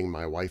finding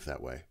my wife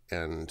that way.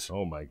 And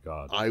oh my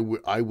God,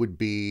 I would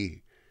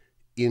be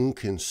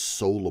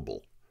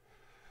inconsolable.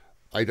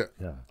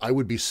 I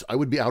would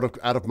be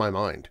out of my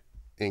mind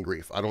in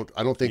grief. I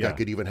don't think I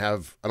could even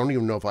have. I don't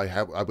even know if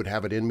I would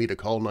have it in me to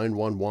call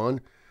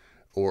 911,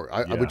 or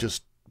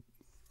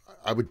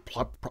I would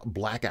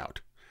black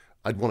out.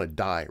 I'd want to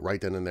die right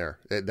then and there.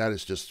 That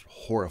is just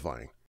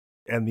horrifying.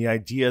 And the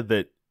idea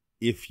that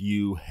if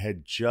you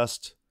had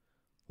just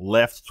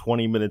left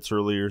 20 minutes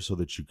earlier so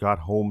that you got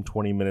home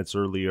 20 minutes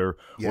earlier,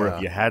 or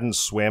if you hadn't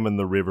swam in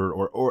the river,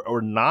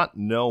 or not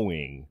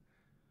knowing,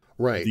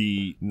 right,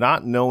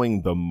 not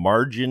knowing the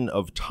margin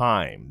of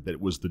time that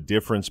was the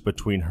difference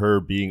between her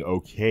being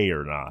okay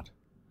or not.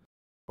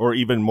 Or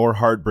even more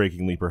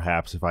heartbreakingly,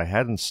 perhaps, if I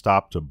hadn't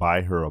stopped to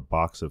buy her a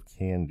box of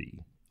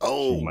candy,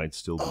 she might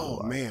still be alive.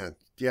 Oh, man.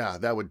 Yeah,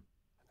 that would...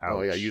 Ouch.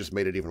 Oh, yeah, you just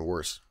made it even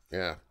worse.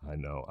 Yeah. I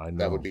know.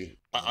 That would be...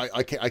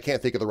 I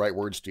can't think of the right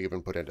words to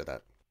even put into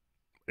that.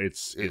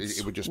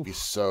 It would just be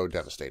so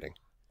devastating.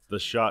 The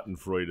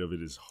schadenfreude of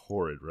it is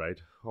horrid,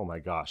 right? Oh, my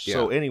gosh. Yeah.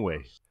 So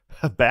anyway,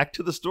 back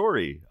to the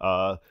story.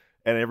 And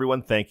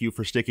everyone, thank you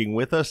for sticking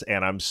with us.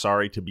 And I'm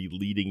sorry to be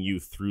leading you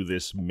through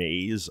this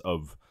maze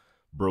of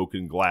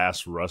broken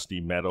glass, rusty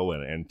metal,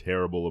 and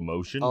terrible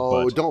emotion.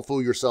 Oh, but don't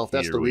fool yourself.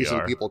 That's the reason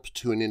are. People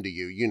tune into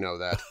you. You know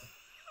that.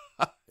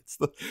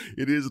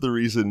 It is the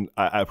reason.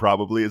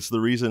 It's the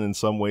reason in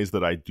some ways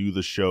that I do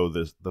the show.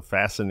 The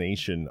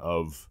fascination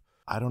of,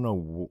 I don't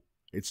know.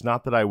 It's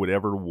not that I would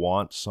ever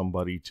want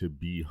somebody to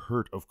be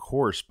hurt, of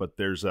course, but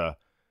there's the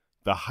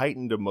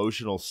heightened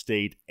emotional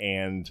state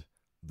and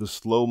the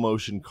slow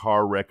motion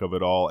car wreck of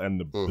it all and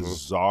the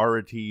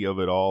bizarrety of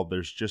it all.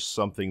 There's just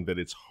something that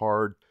it's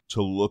hard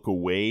to look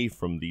away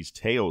from these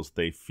tales.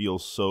 They feel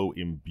so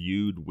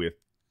imbued with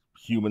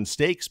human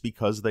stakes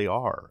because they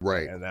are.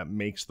 Right. And that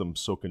makes them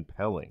so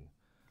compelling.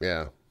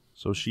 Yeah.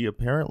 So she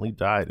apparently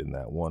died in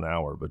that 1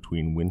 hour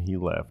between when he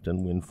left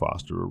and when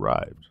Foster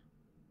arrived.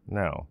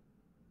 Now,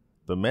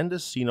 the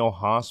Mendocino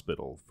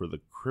Hospital for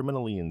the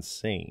Criminally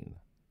Insane,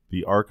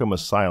 the Arkham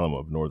Asylum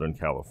of Northern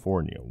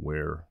California,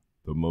 where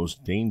the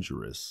most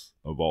dangerous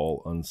of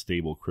all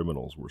unstable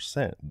criminals were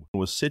sent,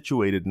 was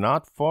situated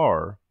not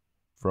far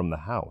from the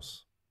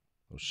house.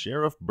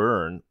 Sheriff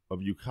Byrne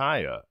of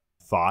Ukiah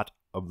thought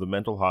of the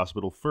mental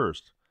hospital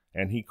first,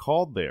 and he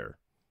called there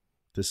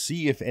to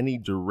see if any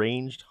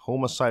deranged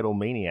homicidal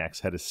maniacs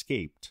had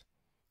escaped.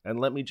 And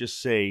let me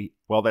just say,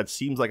 while that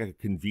seems like a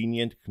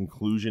convenient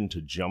conclusion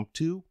to jump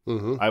to,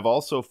 I've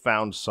also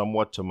found,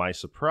 somewhat to my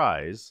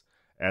surprise,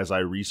 as I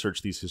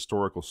research these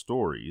historical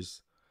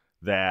stories,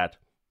 that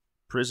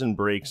prison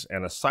breaks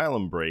and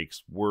asylum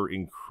breaks were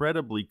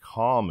incredibly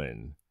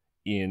common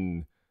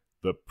in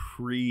the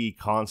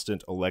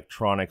pre-constant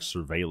electronic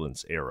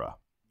surveillance era.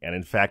 And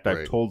in fact,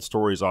 I've told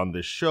stories on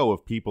this show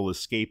of people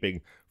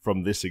escaping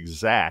from this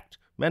exact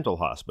mental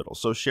hospital.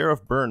 So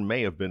Sheriff Byrne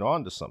may have been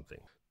onto something.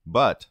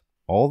 But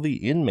all the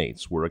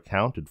inmates were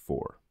accounted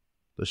for.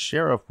 The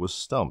sheriff was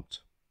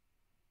stumped.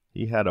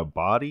 He had a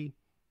body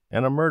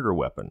and a murder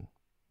weapon,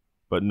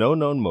 but no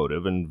known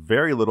motive and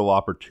very little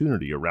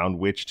opportunity around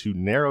which to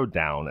narrow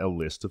down a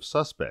list of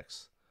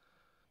suspects.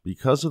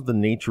 Because of the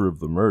nature of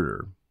the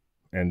murder,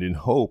 and in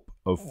hope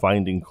of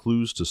finding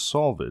clues to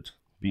solve it,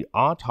 the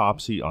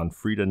autopsy on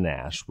Freida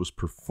Nash was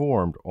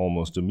performed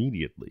almost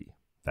immediately,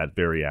 that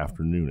very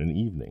afternoon and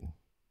evening.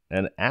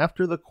 And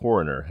after the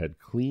coroner had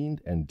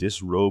cleaned and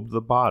disrobed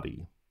the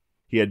body,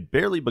 he had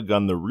barely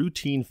begun the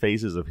routine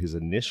phases of his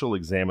initial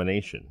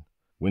examination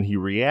when he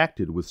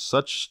reacted with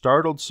such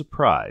startled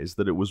surprise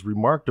that it was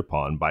remarked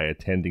upon by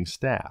attending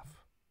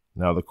staff.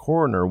 Now, the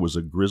coroner was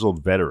a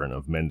grizzled veteran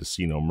of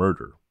Mendocino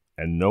murder,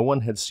 and no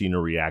one had seen a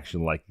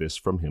reaction like this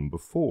from him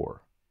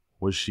before.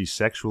 "Was she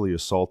sexually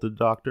assaulted,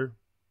 doctor?"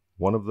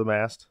 one of them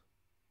asked.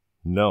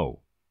 "No,"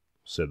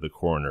 said the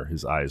coroner,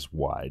 his eyes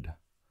wide.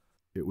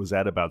 It was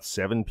at about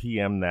 7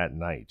 p.m. that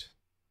night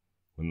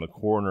when the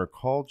coroner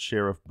called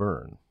Sheriff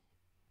Byrne,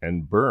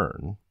 and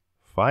Byrne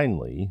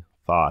finally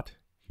thought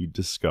he'd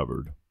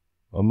discovered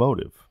a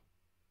motive.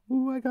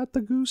 Ooh, I got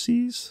the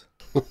goosies.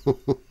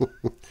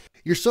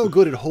 You're so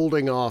good at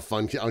holding off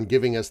on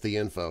giving us the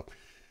info.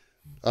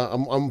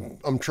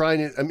 I'm trying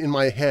to. I'm in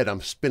my head.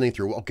 I'm spinning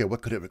through. Okay,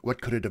 what could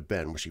it have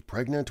been? Was she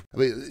pregnant? I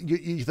mean,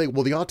 you think,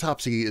 well, the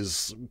autopsy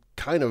is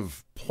kind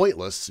of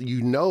pointless.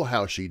 You know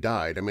how she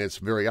died. I mean, it's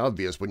very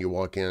obvious when you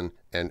walk in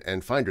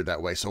and find her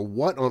that way. So,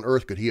 what on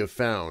earth could he have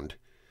found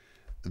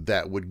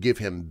that would give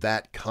him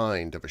that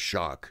kind of a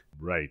shock?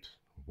 Right.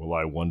 Well,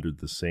 I wondered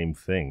the same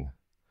thing.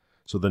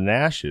 So the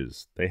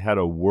Nashes, they had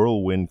a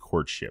whirlwind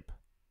courtship.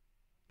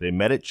 They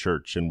met at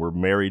church and were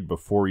married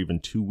before even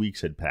 2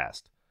 weeks had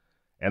passed.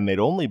 And they'd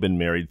only been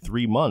married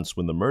 3 months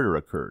when the murder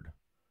occurred.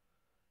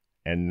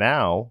 And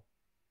now,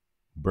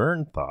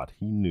 Byrne thought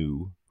he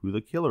knew who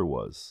the killer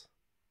was.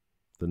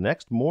 The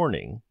next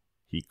morning,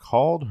 he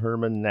called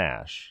Herman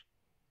Nash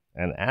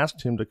and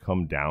asked him to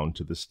come down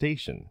to the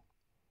station,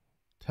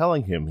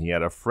 telling him he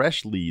had a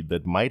fresh lead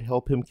that might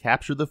help him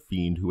capture the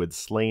fiend who had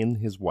slain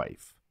his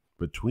wife.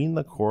 Between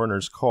the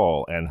coroner's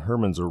call and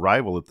Herman's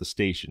arrival at the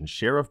station,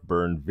 Sheriff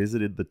Byrne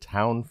visited the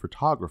town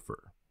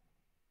photographer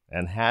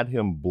and had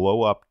him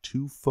blow up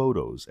 2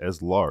 photos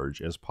as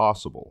large as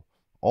possible,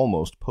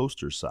 almost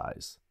poster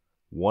size.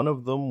 One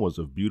of them was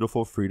of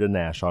beautiful Freida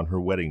Nash on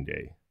her wedding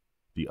day.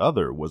 The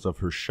other was of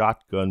her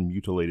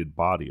shotgun-mutilated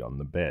body on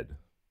the bed.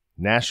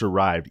 Nash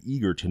arrived,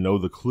 eager to know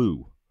the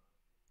clue.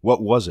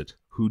 What was it?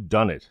 Who'd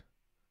done it?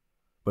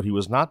 But he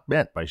was not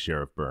met by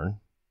Sheriff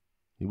Byrne.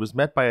 He was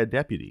met by a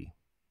deputy,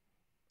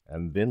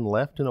 and then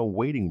left in a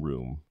waiting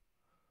room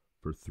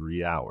for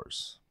 3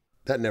 hours.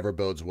 That never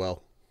bodes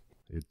well.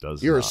 It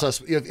does You're not. a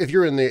suspect. If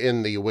you're in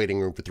the waiting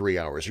room for 3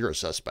 hours, you're a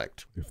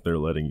suspect. If they're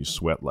letting you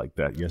sweat like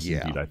that, yes,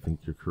 Yeah. Indeed, I think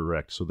you're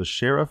correct. So the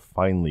sheriff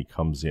finally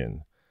comes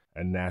in,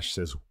 and Nash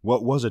says,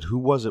 "What was it? Who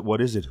was it? What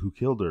is it? Who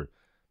killed her?"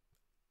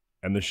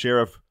 And the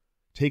sheriff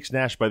takes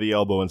Nash by the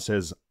elbow and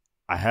says,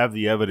 "I have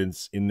the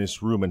evidence in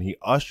this room," and he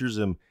ushers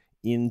him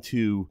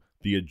into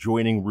the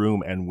adjoining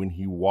room, and when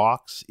he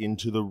walks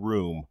into the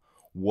room,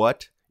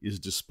 what is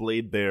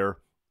displayed there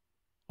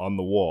on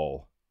the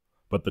wall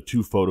but the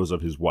 2 photos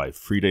of his wife,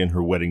 Freida in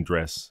her wedding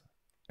dress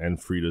and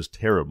Freida's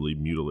terribly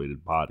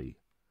mutilated body.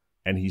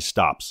 And he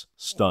stops,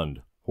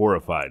 stunned,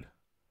 horrified.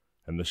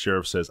 And the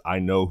sheriff says, "I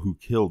know who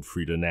killed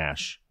Freida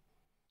Nash."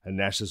 And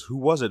Nash says, "Who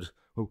was it?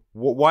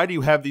 Why do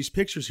you have these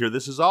pictures here?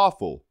 This is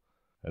awful."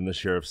 And the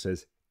sheriff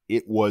says,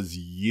 "It was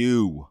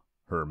you,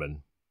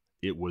 Herman.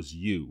 It was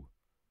you."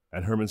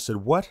 And Herman said,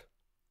 "What?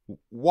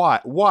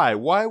 Why?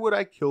 Why would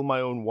I kill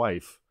my own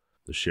wife?"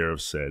 The sheriff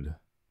said,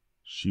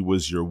 "She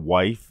was your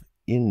wife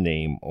in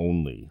name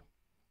only.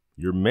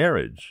 Your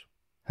marriage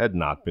had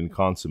not been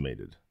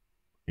consummated.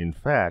 In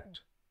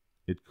fact,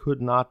 it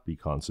could not be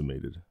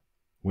consummated."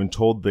 When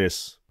told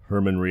this,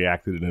 Herman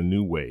reacted in a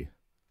new way.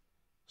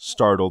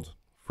 Startled,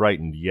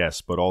 frightened,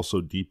 yes, but also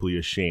deeply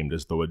ashamed,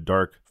 as though a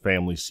dark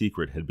family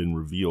secret had been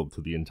revealed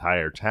to the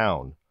entire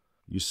town.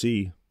 You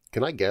see...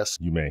 Can I guess?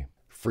 You may.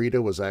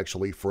 Freida was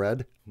actually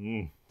Fred?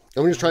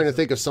 I'm just trying to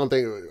think of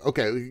something.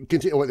 Okay,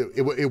 continue.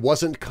 It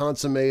wasn't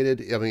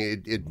consummated. I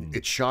mean,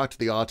 it shocked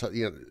the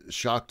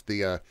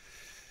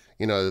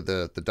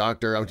the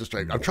doctor.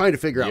 I'm trying to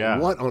figure out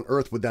what on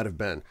earth would that have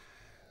been.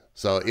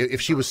 So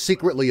if she was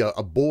secretly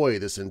a boy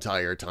this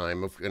entire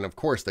time, and of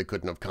course they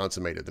couldn't have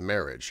consummated the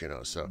marriage,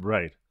 So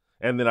Right.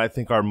 And then I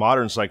think our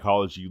modern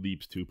psychology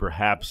leaps to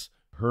perhaps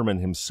Herman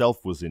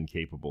himself was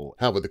incapable.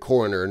 How would the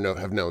coroner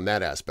have known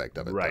that aspect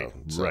of it? Right,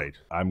 though? So, right.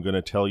 I'm going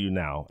to tell you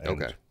now.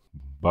 And okay.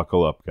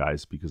 Buckle up,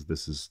 guys, because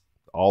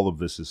all of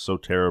this is so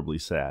terribly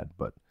sad.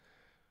 But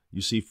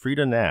you see,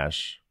 Freida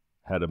Nash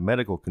had a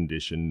medical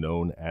condition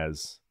known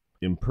as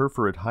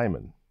imperforate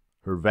hymen.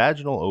 Her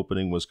vaginal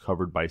opening was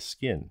covered by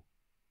skin.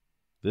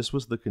 This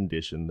was the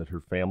condition that her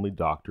family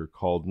doctor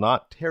called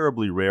not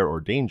terribly rare or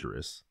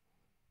dangerous,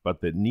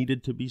 but that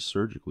needed to be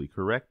surgically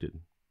corrected.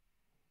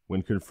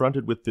 When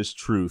confronted with this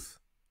truth,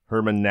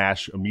 Herman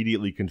Nash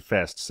immediately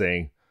confessed,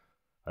 saying,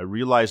 "I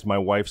realized my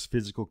wife's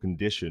physical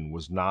condition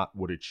was not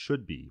what it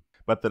should be,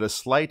 but that a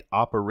slight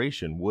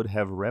operation would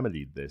have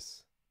remedied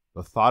this.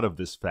 The thought of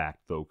this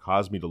fact, though,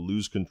 caused me to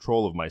lose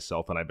control of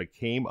myself, and I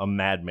became a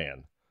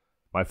madman.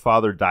 My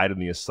father died in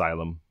the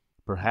asylum.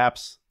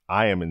 Perhaps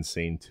I am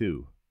insane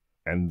too."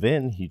 And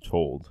then he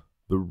told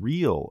the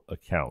real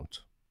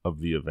account of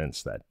the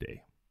events that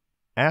day.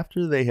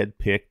 After they had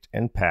picked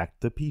and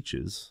packed the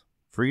peaches,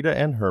 Freida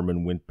and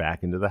Herman went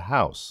back into the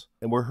house,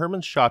 and where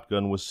Herman's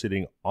shotgun was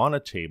sitting on a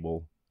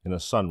table in a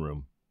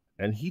sunroom,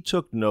 and he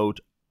took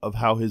note of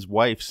how his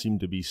wife seemed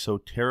to be so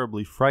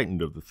terribly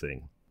frightened of the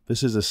thing.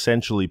 This is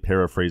essentially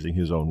paraphrasing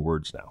his own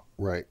words now.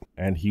 Right.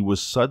 And he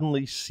was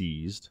suddenly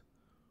seized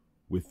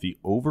with the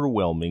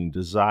overwhelming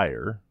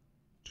desire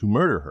to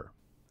murder her.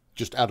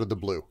 Just out of the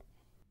blue.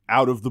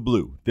 Out of the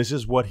blue. This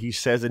is what he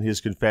says in his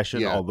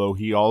confession, although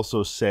he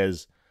also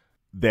says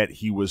that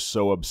he was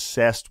so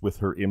obsessed with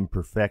her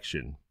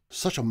imperfection.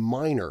 Such a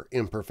minor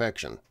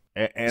imperfection.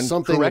 And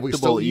something that we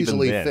so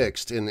easily then.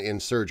 fixed in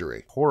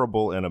surgery.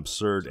 Horrible and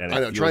absurd. And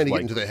I know, trying to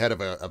get into the head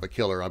of a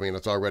killer, I mean,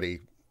 it's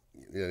already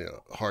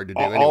hard to do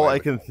All anyway. I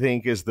can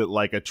think is that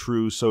like a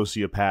true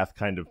sociopath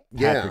kind of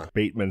Patrick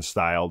Bateman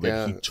style,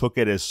 that he took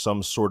it as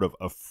some sort of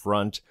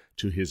affront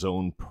to his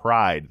own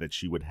pride that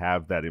she would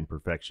have that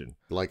imperfection.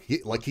 Like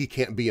he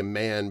can't be a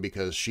man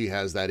because she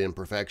has that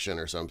imperfection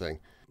or something.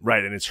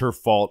 Right, and it's her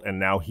fault, and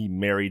now he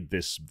married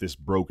this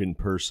broken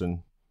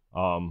person.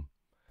 Well,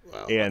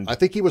 and I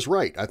think he was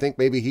right. I think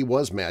maybe he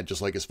was mad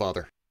just like his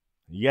father.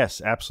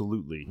 Yes,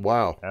 absolutely.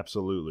 Wow.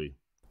 Absolutely.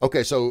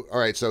 Okay, so all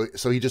right, so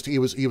he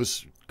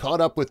was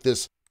caught up with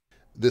this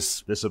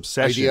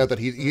obsession idea that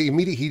he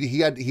immediately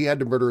he had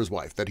to murder his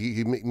wife. That he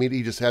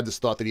immediately just had this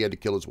thought that he had to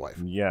kill his wife.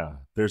 Yeah,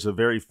 there's a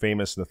very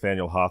famous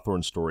Nathaniel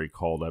Hawthorne story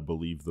called, I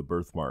believe, The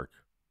Birthmark,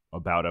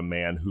 about a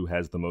man who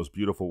has the most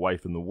beautiful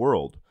wife in the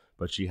world,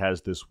 but she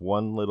has this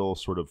one little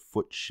sort of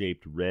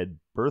foot-shaped red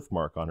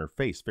birthmark on her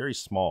face, very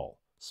small,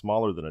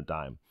 smaller than a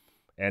dime,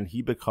 and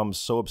he becomes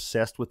so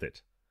obsessed with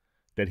it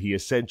that he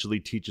essentially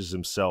teaches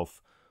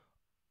himself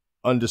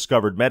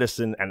undiscovered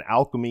medicine and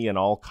alchemy and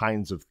all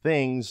kinds of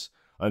things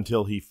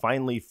until he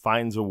finally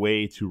finds a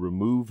way to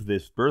remove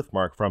this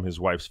birthmark from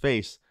his wife's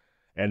face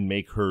and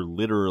make her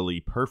literally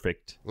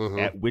perfect,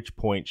 at which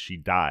point she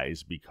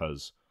dies,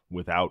 because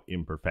without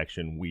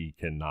imperfection we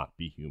cannot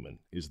be human,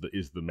 is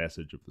the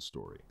message of the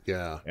story.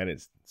 Yeah. And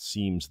it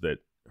seems that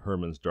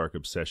Herman's dark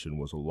obsession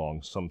was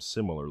along some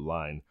similar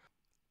line.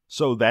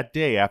 So that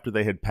day, after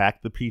they had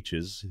packed the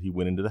peaches, he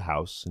went into the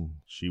house, and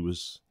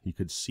he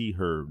could see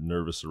her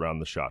nervous around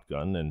the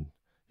shotgun, and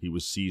he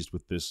was seized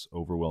with this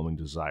overwhelming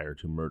desire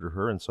to murder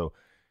her. And so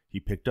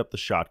he picked up the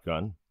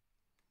shotgun,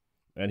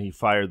 and he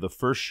fired the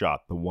first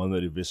shot, the one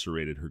that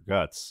eviscerated her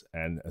guts,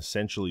 and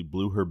essentially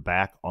blew her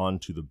back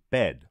onto the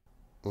bed.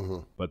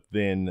 But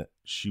then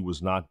she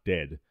was not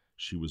dead.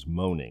 She was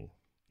moaning.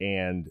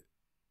 And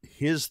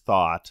his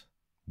thought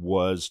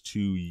was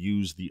to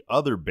use the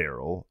other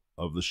barrel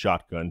of the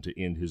shotgun to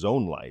end his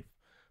own life,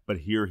 but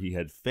here he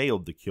had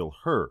failed to kill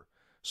her.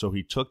 So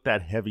he took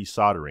that heavy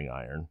soldering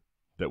iron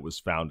that was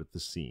found at the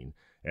scene,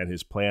 and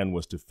his plan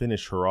was to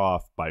finish her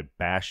off by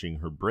bashing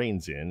her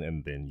brains in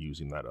and then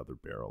using that other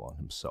barrel on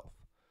himself.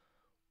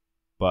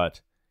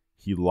 But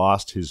he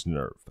lost his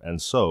nerve,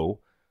 and so,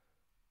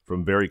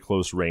 from very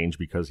close range,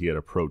 because he had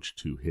approached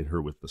to hit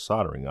her with the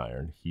soldering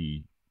iron,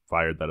 he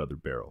fired that other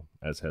barrel,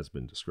 as has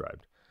been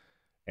described.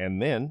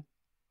 And then,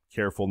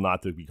 careful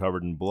not to be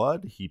covered in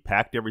blood, he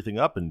packed everything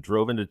up and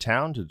drove into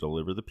town to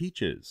deliver the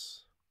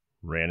peaches.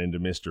 Ran into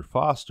Mr.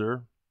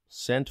 Foster,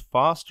 sent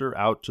Foster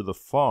out to the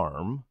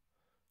farm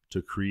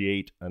to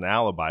create an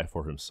alibi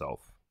for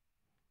himself.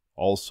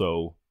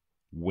 Also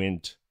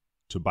went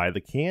to buy the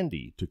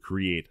candy to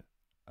create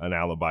an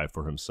alibi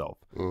for himself,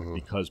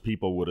 because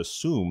people would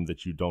assume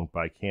that you don't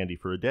buy candy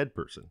for a dead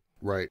person.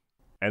 Right.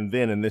 And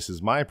then, and this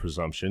is my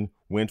presumption,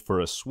 went for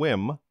a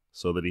swim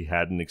so that he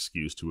had an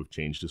excuse to have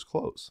changed his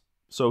clothes.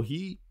 So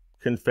he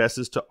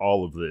confesses to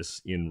all of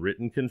this in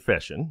written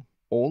confession,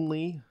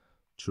 only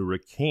to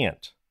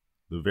recant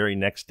the very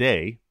next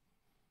day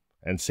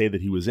and say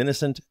that he was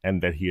innocent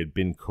and that he had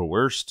been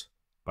coerced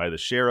by the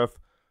sheriff,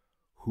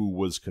 who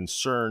was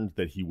concerned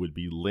that he would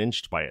be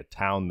lynched by a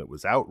town that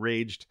was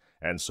outraged,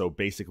 and so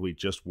basically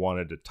just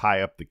wanted to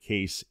tie up the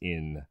case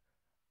in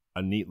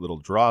a neat little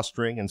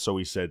drawstring. And so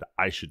he said,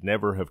 I should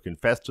never have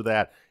confessed to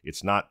that.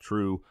 It's not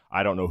true.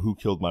 I don't know who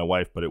killed my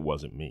wife, but it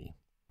wasn't me.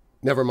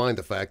 Never mind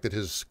the fact that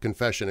his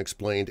confession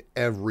explained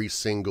every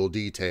single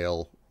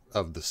detail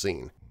of the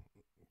scene.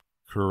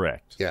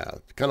 Correct. Yeah,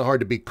 kind of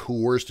hard to be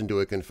coerced into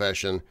a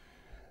confession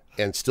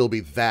and still be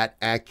that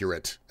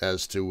accurate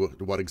as to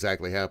what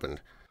exactly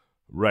happened.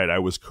 Right, I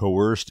was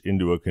coerced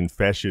into a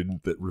confession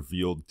that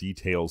revealed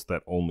details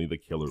that only the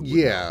killer would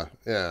know.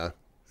 Yeah,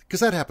 because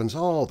that happens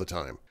all the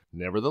time.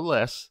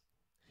 Nevertheless,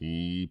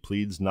 he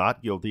pleads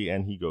not guilty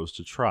and he goes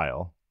to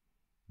trial,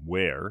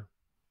 where,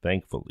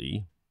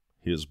 thankfully,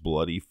 his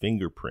bloody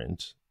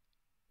fingerprint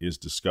is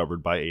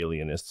discovered by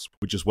alienists,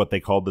 which is what they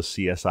called the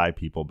CSI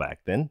people back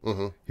then.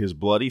 His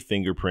bloody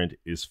fingerprint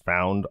is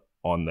found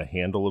on the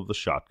handle of the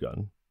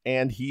shotgun,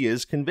 and he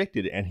is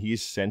convicted, and he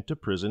is sent to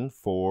prison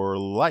for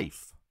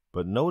life,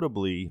 but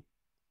notably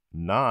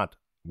not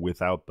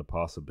without the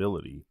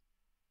possibility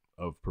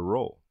of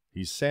parole.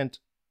 He's sent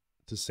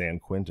to San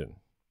Quentin.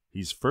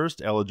 He's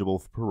first eligible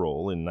for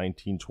parole in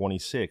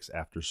 1926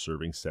 after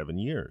serving 7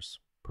 years.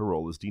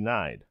 Parole is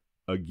denied.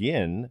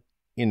 Again,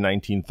 in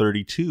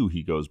 1932,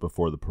 he goes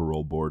before the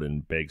parole board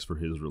and begs for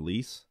his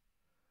release.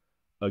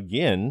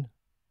 Again,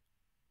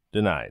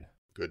 denied.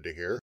 Good to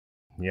hear.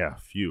 Yeah,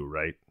 phew,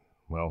 right?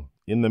 Well,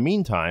 in the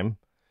meantime,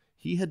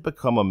 he had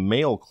become a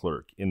mail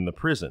clerk in the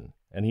prison,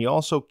 and he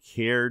also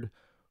cared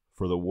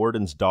for the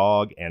warden's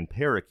dog and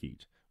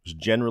parakeet. Was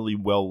generally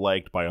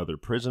well-liked by other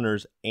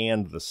prisoners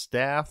and the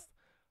staff,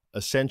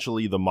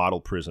 essentially the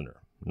model prisoner.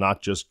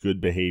 Not just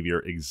good behavior,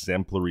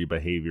 exemplary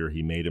behavior.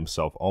 He made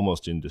himself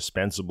almost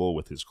indispensable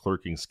with his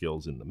clerking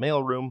skills in the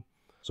mailroom.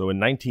 So in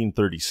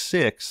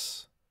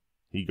 1936,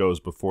 he goes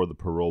before the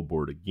parole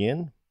board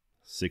again,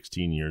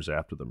 16 years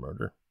after the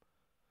murder.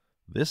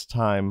 This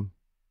time,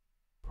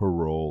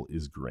 parole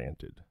is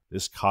granted.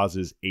 This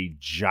causes a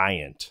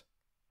giant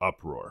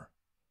uproar,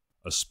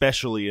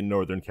 especially in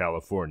Northern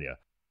California.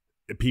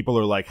 People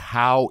are like,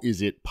 how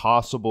is it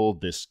possible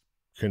this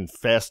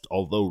confessed,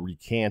 although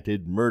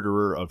recanted,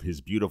 murderer of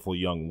his beautiful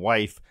young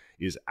wife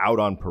is out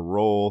on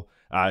parole?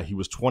 He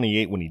was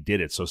 28 when he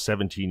did it, so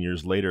 16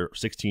 years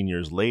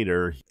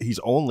later, he's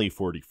only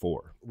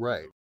 44.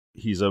 Right.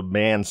 He's a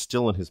man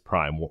still in his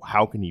prime. Well,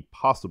 how can he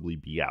possibly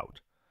be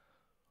out?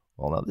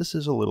 Well, now this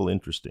is a little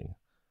interesting.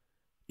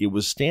 It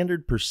was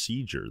standard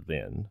procedure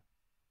then,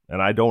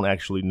 and I don't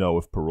actually know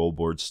if parole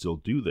boards still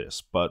do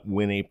this, but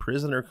when a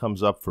prisoner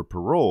comes up for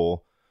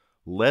parole,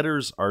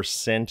 letters are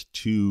sent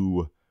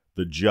to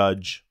the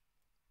judge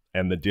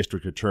and the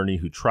district attorney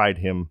who tried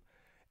him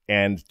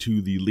and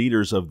to the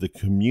leaders of the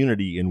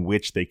community in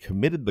which they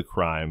committed the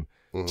crime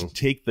to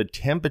take the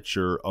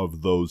temperature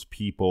of those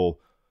people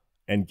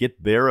and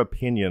get their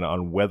opinion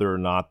on whether or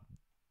not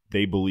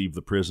they believe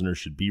the prisoner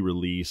should be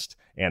released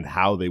and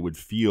how they would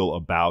feel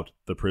about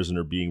the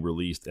prisoner being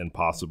released and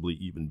possibly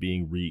even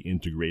being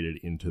reintegrated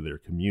into their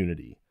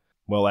community.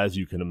 Well, as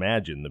you can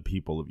imagine, the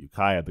people of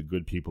Ukiah, the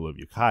good people of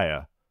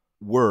Ukiah,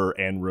 were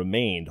and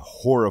remained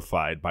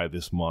horrified by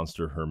this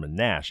monster Herman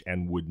Nash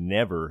and would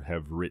never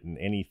have written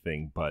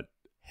anything but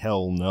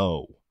hell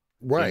no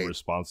in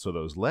response to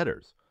those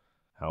letters.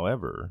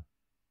 However,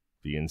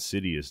 the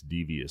insidious,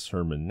 devious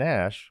Herman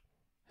Nash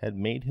had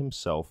made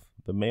himself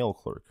the mail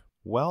clerk.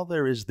 Well,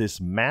 there is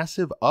this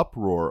massive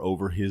uproar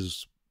over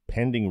his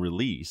pending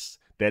release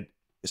that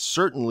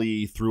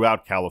certainly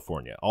throughout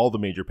California, all the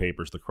major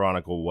papers, the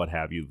Chronicle, what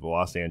have you, the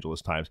Los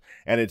Angeles Times,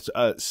 and it's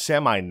a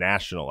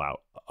semi-national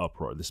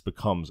uproar. This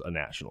becomes a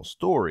national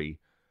story.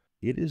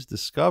 It is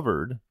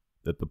discovered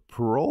that the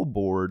parole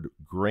board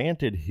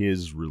granted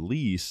his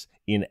release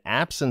in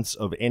absence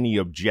of any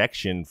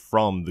objection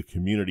from the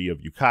community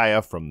of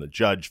Ukiah, from the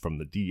judge, from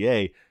the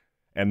DA.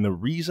 And the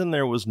reason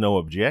there was no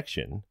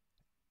objection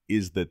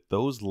is that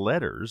those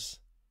letters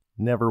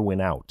never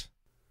went out.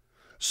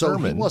 So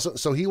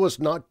he was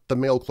not the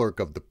mail clerk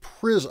of the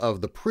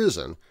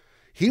prison.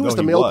 He was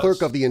the mail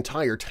clerk of the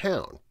entire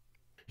town.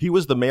 He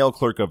was the mail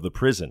clerk of the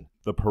prison.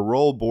 The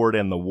parole board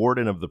and the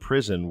warden of the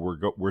prison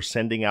were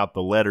sending out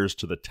the letters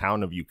to the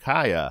town of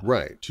Ukiah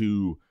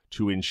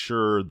to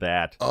ensure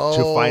that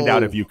to find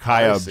out if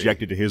Ukiah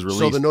objected to his release.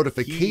 So the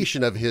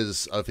notification of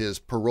his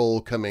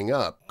parole coming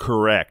up,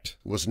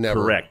 was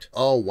never correct.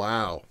 Oh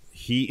wow!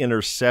 He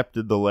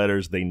intercepted the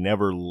letters. They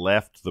never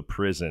left the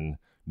prison.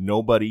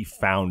 Nobody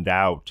found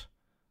out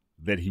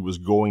that he was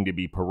going to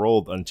be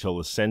paroled until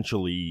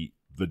essentially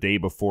the day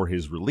before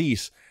his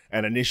release.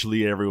 And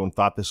initially, everyone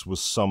thought this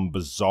was some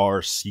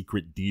bizarre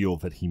secret deal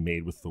that he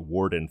made with the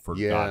warden for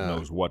God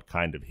knows what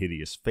kind of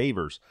hideous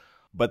favors.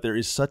 But there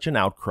is such an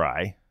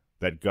outcry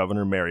that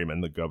Governor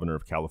Merriman, the governor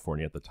of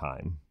California at the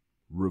time,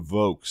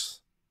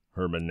 revokes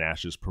Herman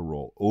Nash's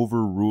parole,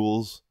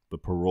 overrules the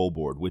parole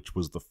board, which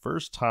was the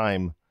first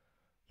time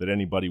that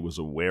anybody was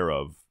aware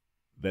of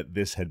that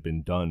this had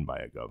been done by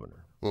a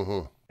governor.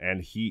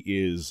 And he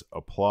is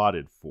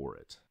applauded for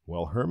it.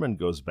 Well, Herman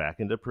goes back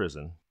into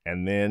prison,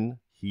 and then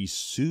he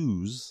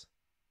sues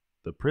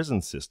the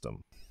prison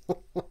system.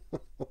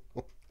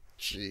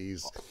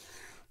 Jeez.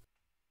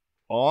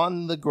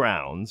 On the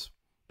grounds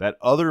that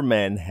other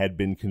men had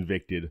been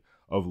convicted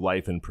of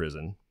life in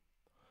prison,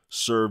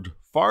 served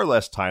far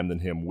less time than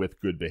him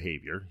with good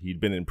behavior. He'd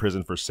been in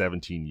prison for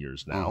 17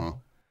 years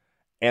now,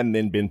 and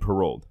then been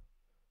paroled.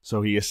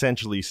 So he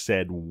essentially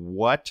said,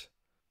 what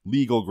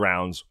legal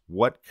grounds,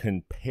 what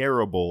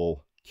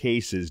comparable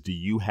cases do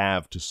you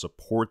have to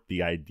support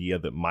the idea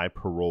that my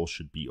parole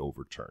should be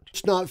overturned?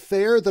 It's not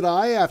fair that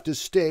I have to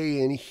stay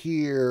in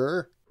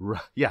here.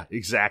 Yeah,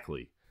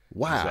 exactly.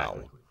 Wow.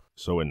 Exactly.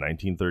 So in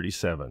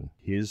 1937,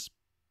 his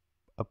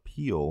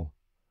appeal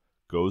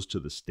goes to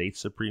the state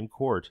Supreme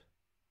Court,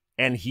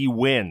 and he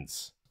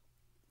wins.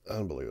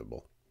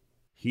 Unbelievable.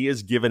 He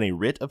is given a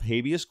writ of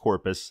habeas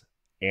corpus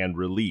and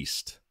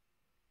released.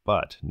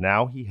 But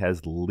now he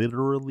has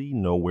literally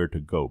nowhere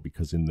to go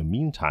because in the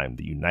meantime,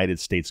 the United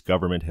States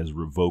government has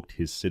revoked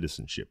his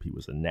citizenship. He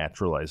was a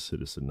naturalized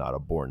citizen, not a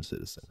born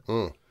citizen.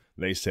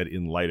 They said,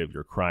 in light of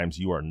your crimes,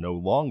 you are no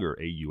longer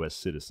a U.S.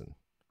 citizen.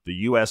 The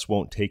U.S.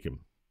 won't take him.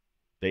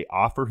 They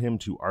offer him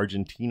to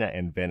Argentina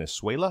and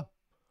Venezuela,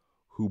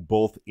 who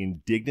both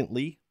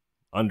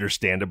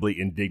understandably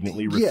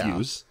indignantly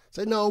refuse.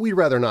 Say, no, we'd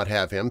rather not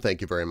have him.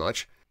 Thank you very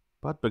much.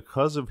 But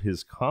because of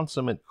his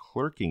consummate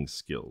clerking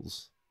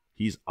skills,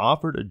 he's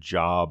offered a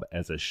job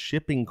as a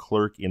shipping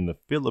clerk in the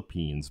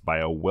Philippines by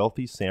a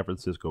wealthy San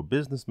Francisco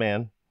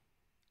businessman.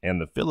 And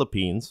the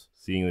Philippines,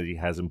 seeing that he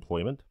has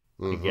employment,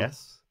 I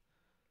guess,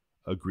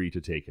 agree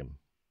to take him.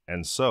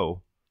 And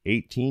so,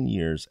 18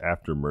 years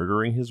after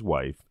murdering his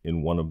wife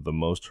in one of the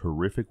most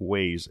horrific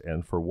ways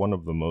and for one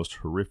of the most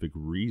horrific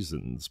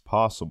reasons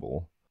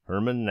possible,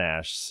 Herman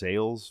Nash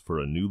sails for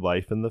a new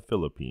life in the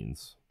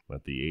Philippines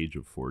at the age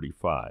of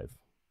 45,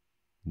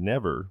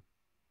 never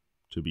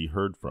to be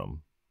heard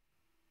from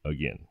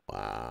again.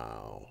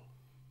 Wow.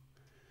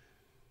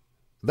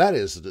 That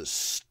is a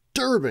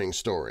disturbing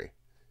story.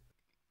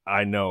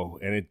 I know,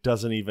 and it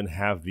doesn't even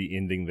have the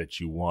ending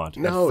that you want.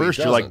 No, at first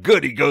you're like,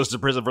 good, he goes to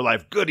prison for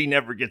life. Good, he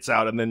never gets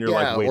out. And then you're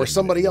like, wait, or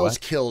somebody else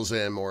what? kills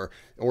him, or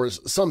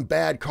some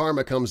bad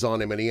karma comes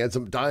on him and he ends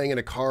up dying in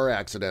a car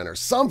accident or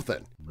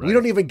something. Right. We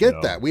don't even get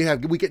that. We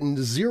get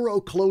zero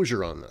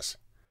closure on this.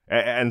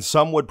 And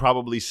some would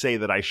probably say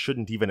that I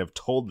shouldn't even have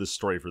told this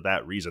story for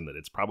that reason, that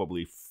it's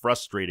probably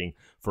frustrating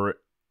for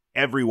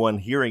everyone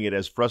hearing it,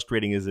 as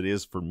frustrating as it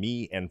is for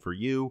me and for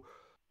you.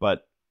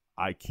 But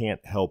I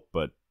can't help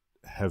but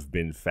have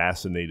been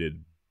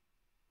fascinated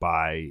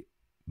by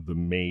the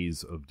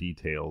maze of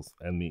details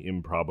and the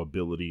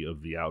improbability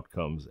of the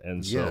outcomes.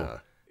 And so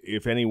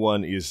if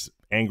anyone is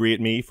angry at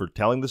me for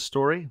telling this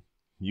story,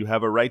 you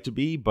have a right to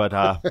be, but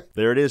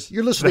there it is.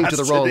 You're listening to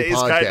the wrong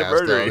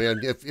podcast.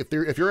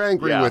 Though. If you're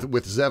angry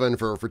with Zevin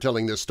for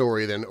telling this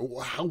story, then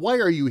why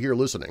are you here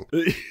listening?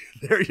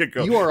 There you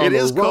go. You are on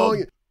the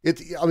wrong.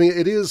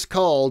 It is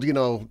called,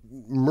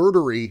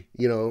 Murdery,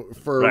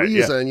 for a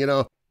reason,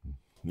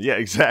 Yeah,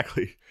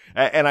 exactly.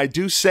 And I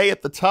do say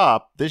at the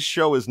top, this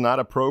show is not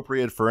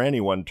appropriate for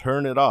anyone.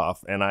 Turn it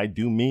off, and I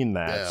do mean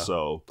that. Yeah.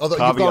 So, although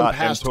you've gone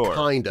past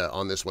kinda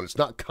on this one, it's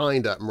not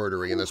kinda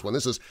murdery in this one.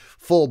 This is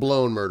full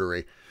blown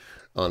murdery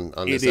on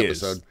this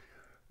episode.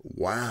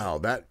 Wow,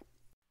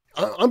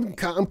 I'm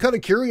kind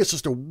of curious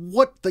as to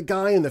what the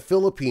guy in the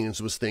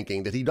Philippines was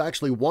thinking, that he'd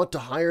actually want to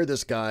hire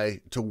this guy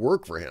to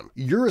work for him.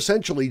 You're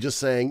essentially just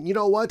saying, you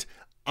know what?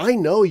 I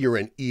know you're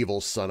an evil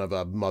son of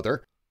a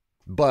mother,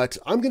 but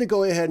I'm going to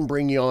go ahead and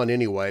bring you on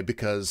anyway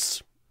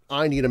because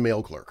I need a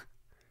mail clerk.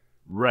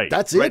 Right.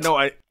 That's it. Right.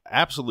 No,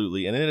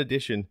 absolutely. And in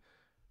addition,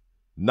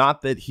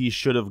 not that he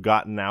should have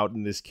gotten out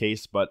in this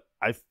case, but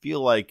I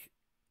feel like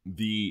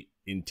the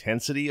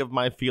intensity of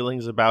my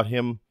feelings about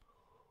him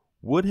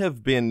would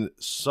have been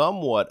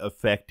somewhat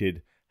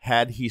affected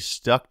had he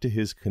stuck to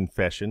his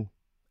confession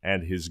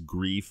and his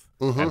grief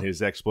and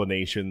his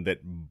explanation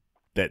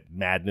that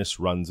madness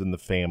runs in the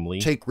family.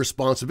 Take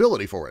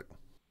responsibility for it.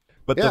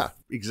 But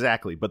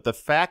exactly. But the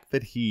fact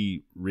that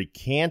he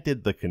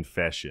recanted the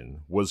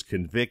confession, was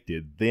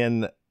convicted,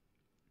 then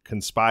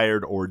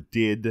conspired or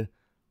did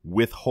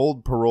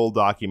withhold parole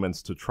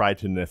documents to try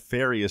to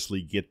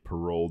nefariously get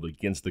paroled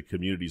against the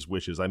community's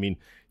wishes. I mean,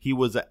 he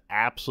was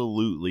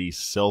absolutely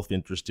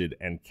self-interested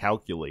and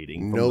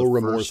calculating from no the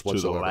remorse first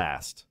whatsoever. to the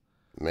last.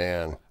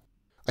 Man,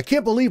 I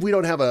can't believe we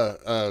don't have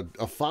a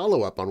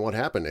follow-up on what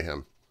happened to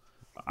him.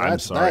 I'm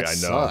sorry, that I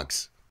know.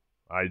 Sucks.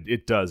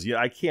 It does. Yeah,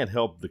 I can't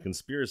help, the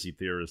conspiracy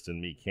theorist in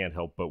me can't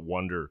help but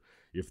wonder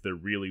if there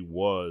really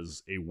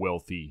was a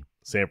wealthy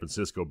San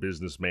Francisco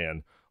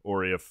businessman,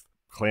 or if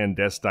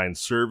clandestine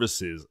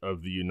services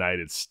of the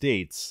United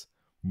States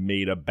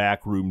made a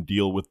backroom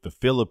deal with the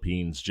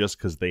Philippines just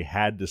because they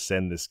had to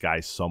send this guy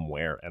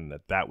somewhere, and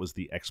that was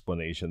the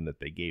explanation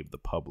that they gave the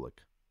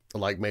public.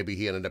 Like maybe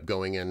he ended up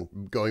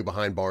going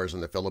behind bars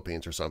in the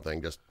Philippines or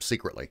something, just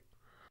secretly.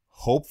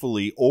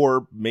 Hopefully,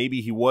 or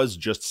maybe he was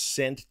just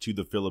sent to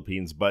the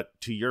Philippines. But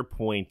to your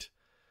point,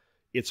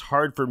 it's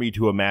hard for me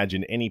to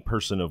imagine any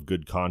person of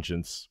good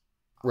conscience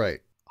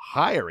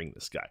hiring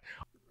this guy.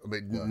 I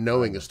mean,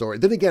 knowing the story.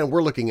 Then again,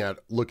 we're looking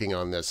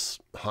on this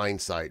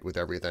hindsight with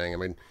everything. I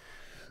mean,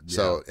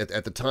 so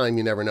at the time,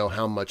 you never know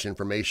how much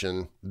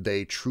information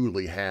they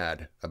truly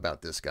had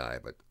about this guy.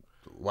 But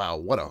wow,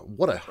 what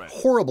a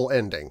horrible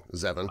ending,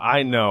 Zevin.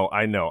 I know.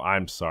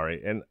 I'm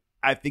sorry. And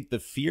I think the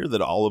fear that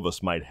all of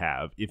us might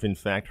have, if in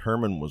fact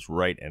Herman was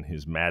right and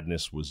his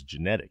madness was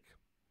genetic,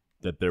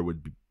 that there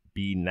would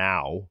be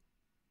now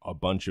a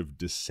bunch of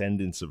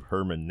descendants of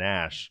Herman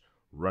Nash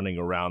running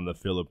around the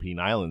Philippine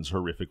Islands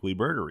horrifically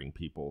murdering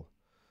people.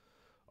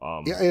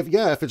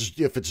 If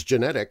it's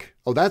genetic.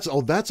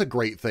 That's a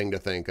great thing to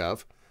think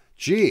of.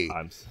 Gee.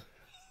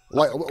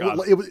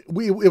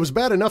 It was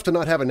bad enough to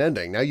not have an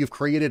ending. Now you've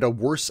created a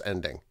worse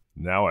ending.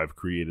 Now I've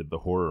created the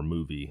horror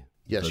movie,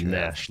 The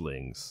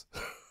Nashlings.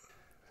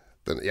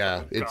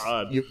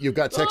 You've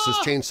got Texas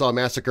Chainsaw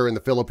Massacre in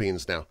the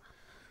Philippines now.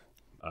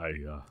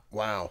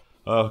 Wow.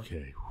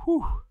 Okay.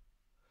 Whew.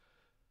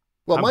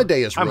 Well, my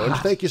day is ruined.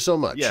 Thank you so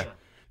much.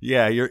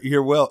 Yeah.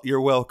 You're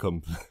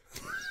welcome.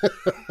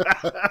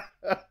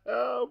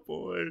 Oh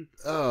boy.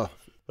 Oh.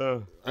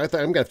 I'm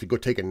gonna have to go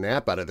take a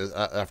nap out of this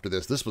after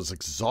this. This was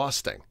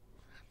exhausting.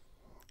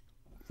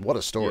 What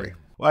a story. Yeah.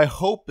 Well, I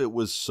hope it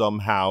was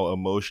somehow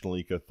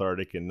emotionally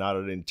cathartic and not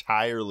an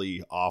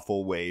entirely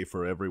awful way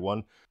for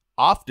everyone.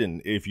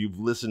 Often, if you've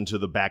listened to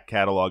the back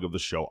catalog of the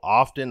show,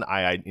 often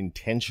I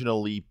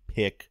intentionally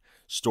pick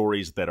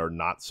stories that are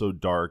not so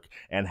dark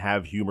and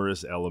have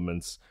humorous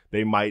elements.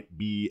 They might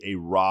be a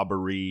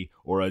robbery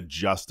or a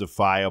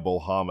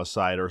justifiable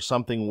homicide or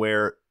something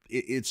where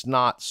it's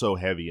not so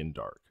heavy and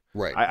dark.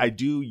 Right. I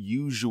do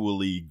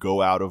usually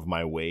go out of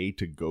my way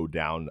to go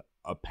down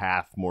a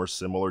path more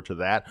similar to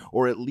that,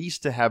 or at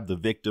least to have the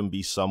victim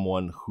be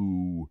someone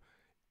who,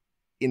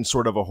 in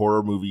sort of a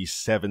horror movie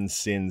Seven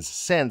Sins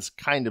sense,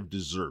 kind of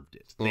deserved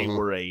it. They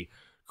were a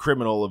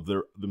criminal of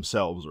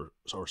themselves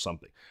or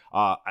something.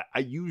 I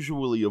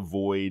usually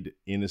avoid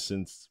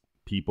innocent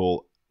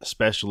people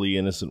especially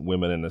innocent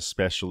women and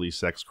especially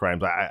sex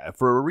crimes,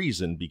 for a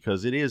reason,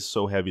 because it is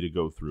so heavy to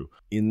go through.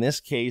 In this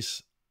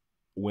case,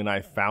 when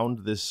I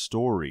found this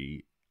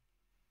story,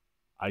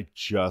 I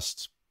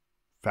just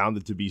found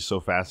it to be so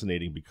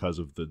fascinating because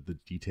of the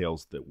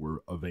details that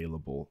were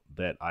available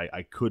that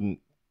I couldn't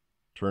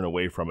turn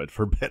away from it,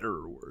 for better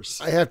or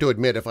worse. I have to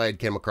admit, if I had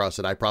came across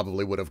it, I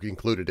probably would have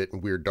included it in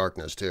Weird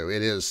Darkness, too.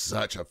 It is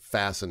such a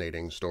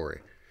fascinating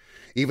story.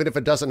 Even if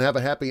it doesn't have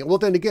a happy... Well,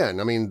 then again,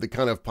 I mean, the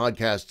kind of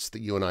podcasts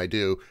that you and I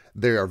do,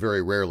 they are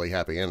very rarely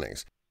happy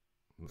endings.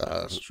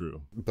 That's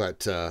true.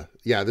 But,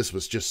 yeah, this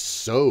was just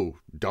so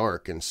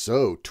dark and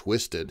so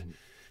twisted,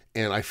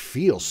 and I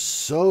feel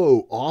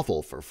so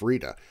awful for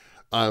Freida.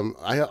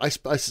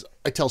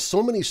 I tell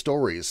so many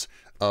stories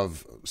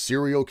of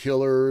serial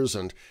killers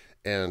and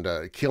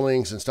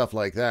killings and stuff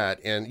like that,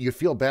 and you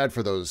feel bad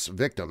for those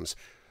victims,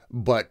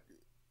 but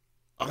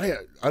I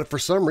for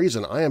some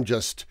reason, I am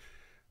just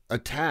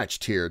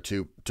attached here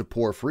to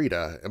poor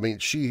Freida. I mean,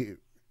 she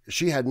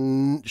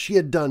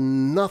had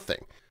done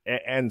nothing.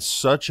 And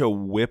such a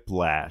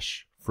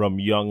whiplash from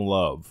young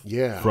love,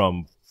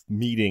 from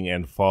meeting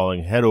and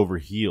falling head over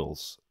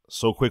heels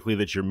so quickly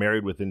that you're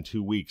married within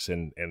 2 weeks,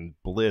 and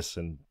bliss,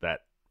 and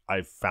that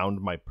I've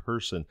found my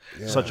person.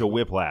 Yeah. Such a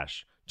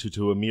whiplash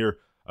to a mere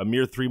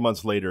 3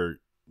 months later,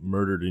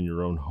 murdered in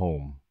your own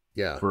home.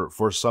 Yeah,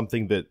 for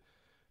something that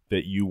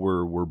you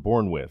were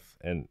born with.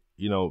 And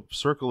you know,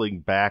 circling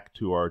back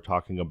to our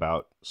talking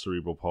about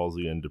cerebral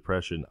palsy and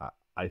depression,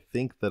 I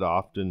think that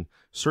often,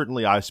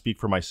 certainly I speak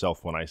for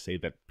myself when I say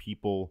that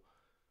people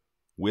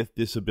with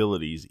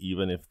disabilities,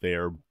 even if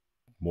they're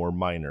more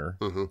minor,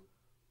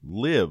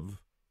 live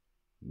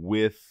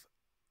with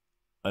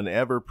an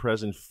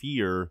ever-present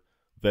fear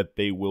that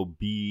they will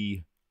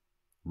be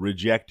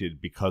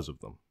rejected because of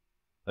them.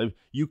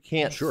 You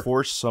can't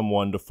force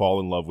someone to fall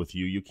in love with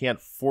you. You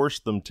can't force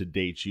them to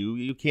date you.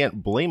 You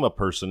can't blame a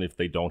person if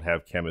they don't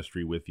have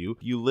chemistry with you.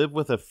 You live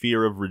with a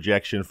fear of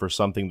rejection for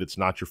something that's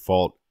not your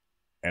fault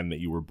and that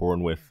you were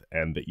born with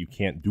and that you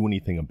can't do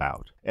anything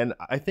about. And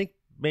I think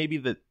maybe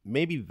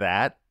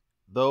that,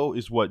 though,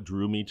 is what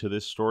drew me to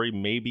this story.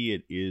 Maybe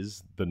it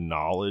is the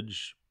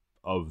knowledge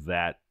of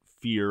that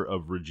fear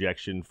of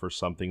rejection for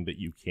something that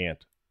you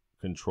can't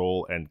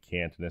control and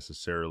can't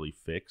necessarily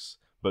fix.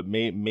 But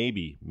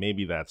maybe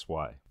that's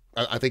why.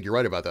 I think you're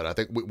right about that. I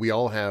think we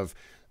all have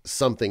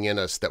something in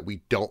us that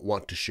we don't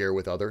want to share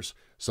with others,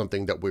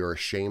 something that we're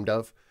ashamed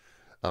of.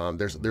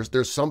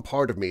 There's some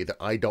part of me that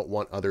I don't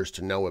want others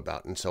to know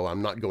about, and so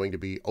I'm not going to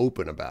be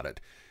open about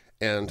it.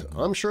 And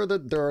I'm sure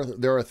that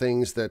there are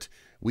things that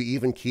we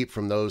even keep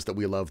from those that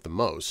we love the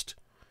most,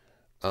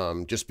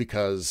 just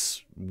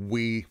because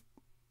we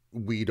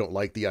don't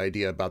like the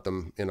idea about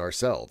them in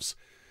ourselves.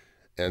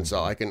 And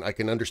so I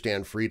can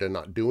understand Freida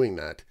not doing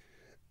that.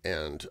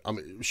 And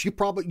she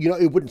probably,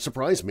 it wouldn't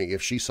surprise me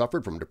if she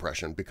suffered from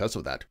depression because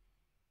of that.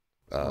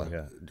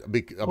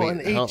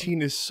 And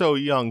 18 is so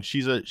young.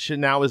 She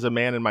now is a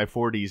man in my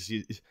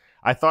 40s.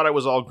 I thought I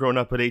was all grown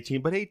up at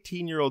 18, but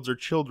 18-year-olds are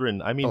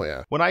children. I mean,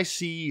 when I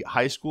see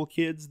high school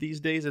kids these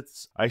days,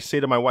 I say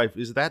to my wife,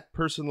 is that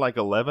person like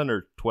 11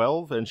 or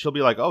 12? And she'll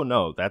be like, oh,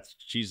 no,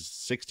 she's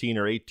 16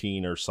 or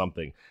 18 or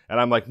something. And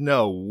I'm like,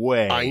 no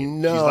way. I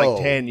know. She's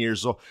like 10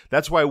 years old.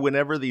 That's why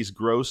whenever these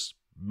gross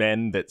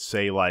men that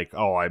say like,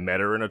 oh, I met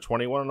her in a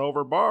 21 and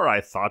over bar, I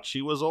thought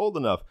she was old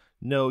enough.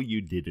 No, you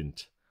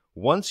didn't.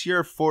 Once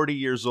you're 40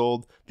 years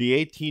old, the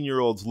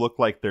 18-year-olds look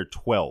like they're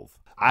 12.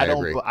 I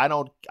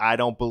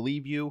don't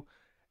believe you.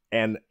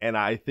 And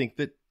I think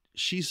that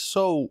she's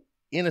so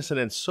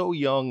innocent and so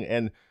young,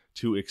 and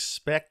to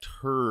expect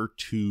her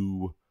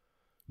to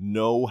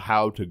know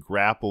how to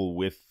grapple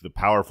with the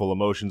powerful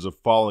emotions of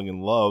falling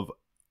in love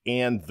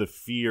and the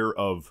fear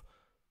of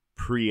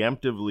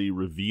preemptively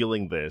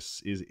revealing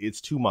it's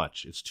too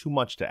much. It's too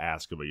much to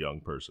ask of a young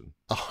person.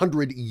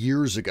 100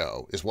 years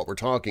ago is what we're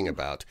talking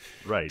about.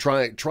 Right.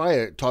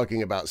 Try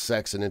talking about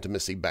sex and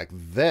intimacy back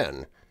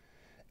then,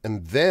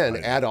 and then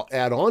add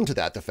on to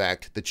that the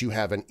fact that you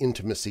have an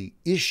intimacy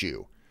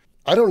issue.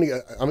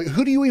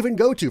 Who do you even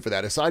go to for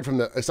that aside from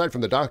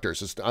the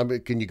doctors?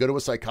 Can you go to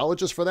a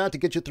psychologist for that to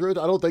get you through it?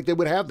 I don't think they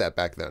would have that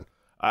back then.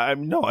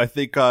 No, I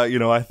think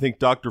I think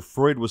Dr.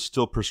 Freud was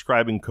still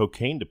prescribing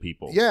cocaine to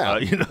people. Yeah,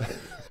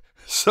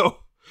 So,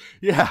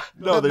 yeah,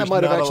 no, that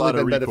might have actually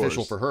been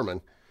beneficial for Herman.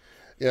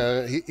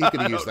 Yeah, he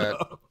could have used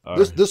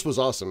that. This was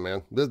awesome,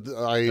 man.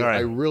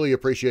 I really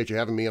appreciate you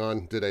having me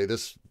on today.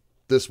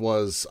 This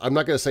was, I'm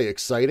not going to say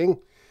exciting,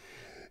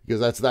 because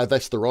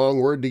that's the wrong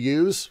word to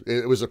use.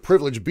 It was a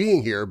privilege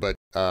being here, but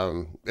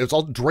it was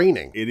all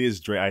draining. It is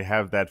draining. I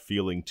have that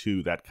feeling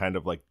too, that kind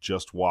of like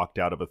just walked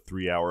out of a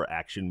 3-hour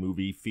action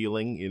movie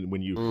feeling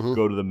when you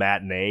go to the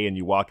matinee and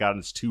you walk out and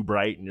it's too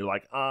bright and you're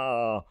like,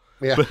 ah.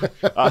 Yeah.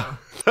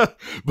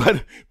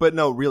 But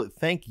no, really,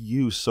 thank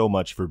you so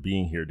much for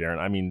being here, Darren.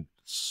 I mean,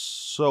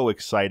 so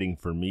exciting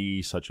for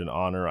me, such an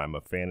honor. I'm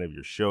a fan of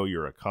your show.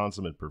 You're a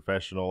consummate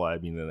professional. I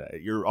mean,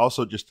 you're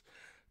also just,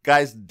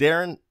 guys,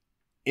 Darren,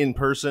 in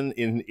person,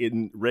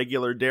 in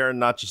regular Darren,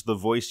 not just the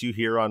voice you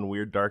hear on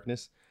Weird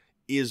Darkness,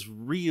 is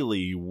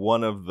really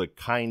one of the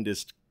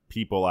kindest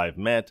people I've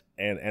met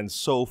and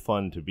so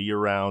fun to be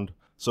around.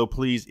 So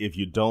please, if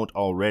you don't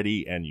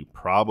already, and you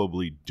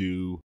probably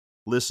do,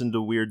 listen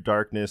to Weird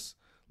Darkness,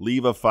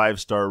 leave a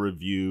 5-star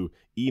review,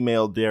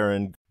 email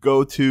Darren,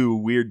 go to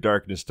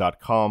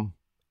weirddarkness.com,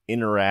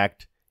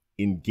 interact,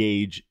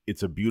 engage.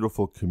 It's a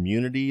beautiful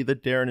community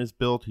that Darren has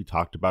built. He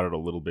talked about it a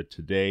little bit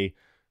today.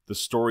 The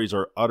stories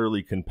are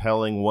utterly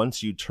compelling.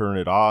 Once you turn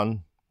it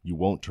on, you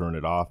won't turn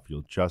it off.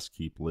 You'll just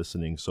keep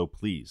listening. So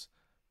please,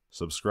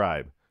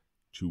 subscribe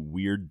to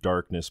Weird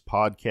Darkness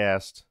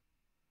Podcast.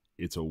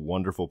 It's a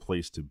wonderful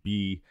place to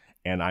be,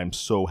 and I'm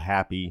so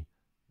happy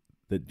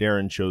that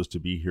Darren chose to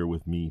be here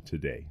with me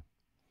today.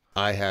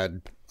 I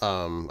had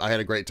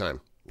a great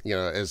time. You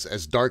know,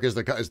 as dark as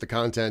the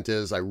content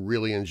is, I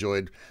really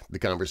enjoyed the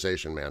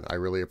conversation, man. I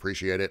really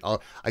appreciate it.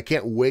 I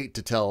can't wait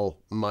to tell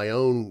my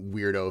own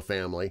weirdo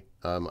family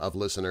of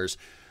listeners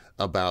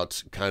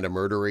about Kinda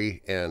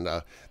Murdery, and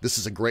this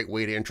is a great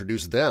way to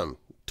introduce them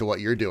to what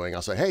you're doing.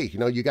 I'll say, hey, you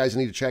know, you guys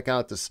need to check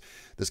out this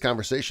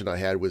conversation I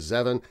had with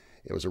Zevin.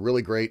 It was a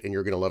really great, and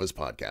you're going to love his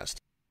podcast.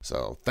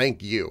 So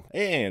thank you.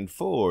 And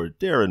for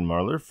Darren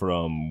Marlar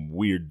from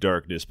Weird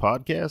Darkness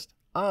Podcast,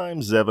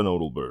 I'm Zevin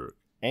Odelberg,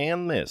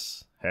 and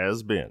this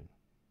has been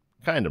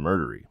Kinda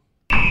Murdery.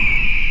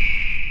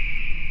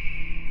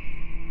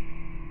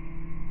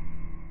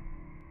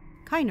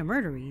 Kinda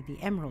Murdery,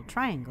 The Emerald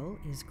Triangle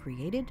is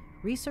created,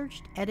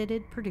 researched,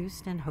 edited,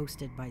 produced, and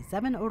hosted by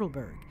Zevin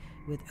Odelberg,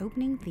 with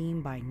opening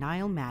theme by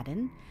Niall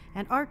Madden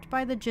and art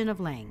by the Gin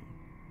of Lang.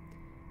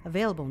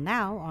 Available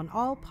now on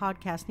all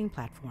podcasting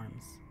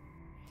platforms.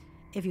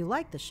 If you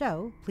like the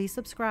show, please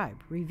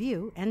subscribe,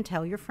 review, and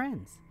tell your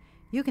friends.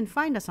 You can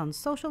find us on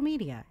social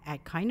media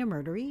at Kinda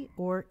Murdery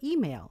or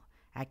email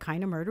at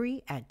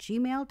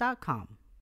kindamurdery@gmail.com.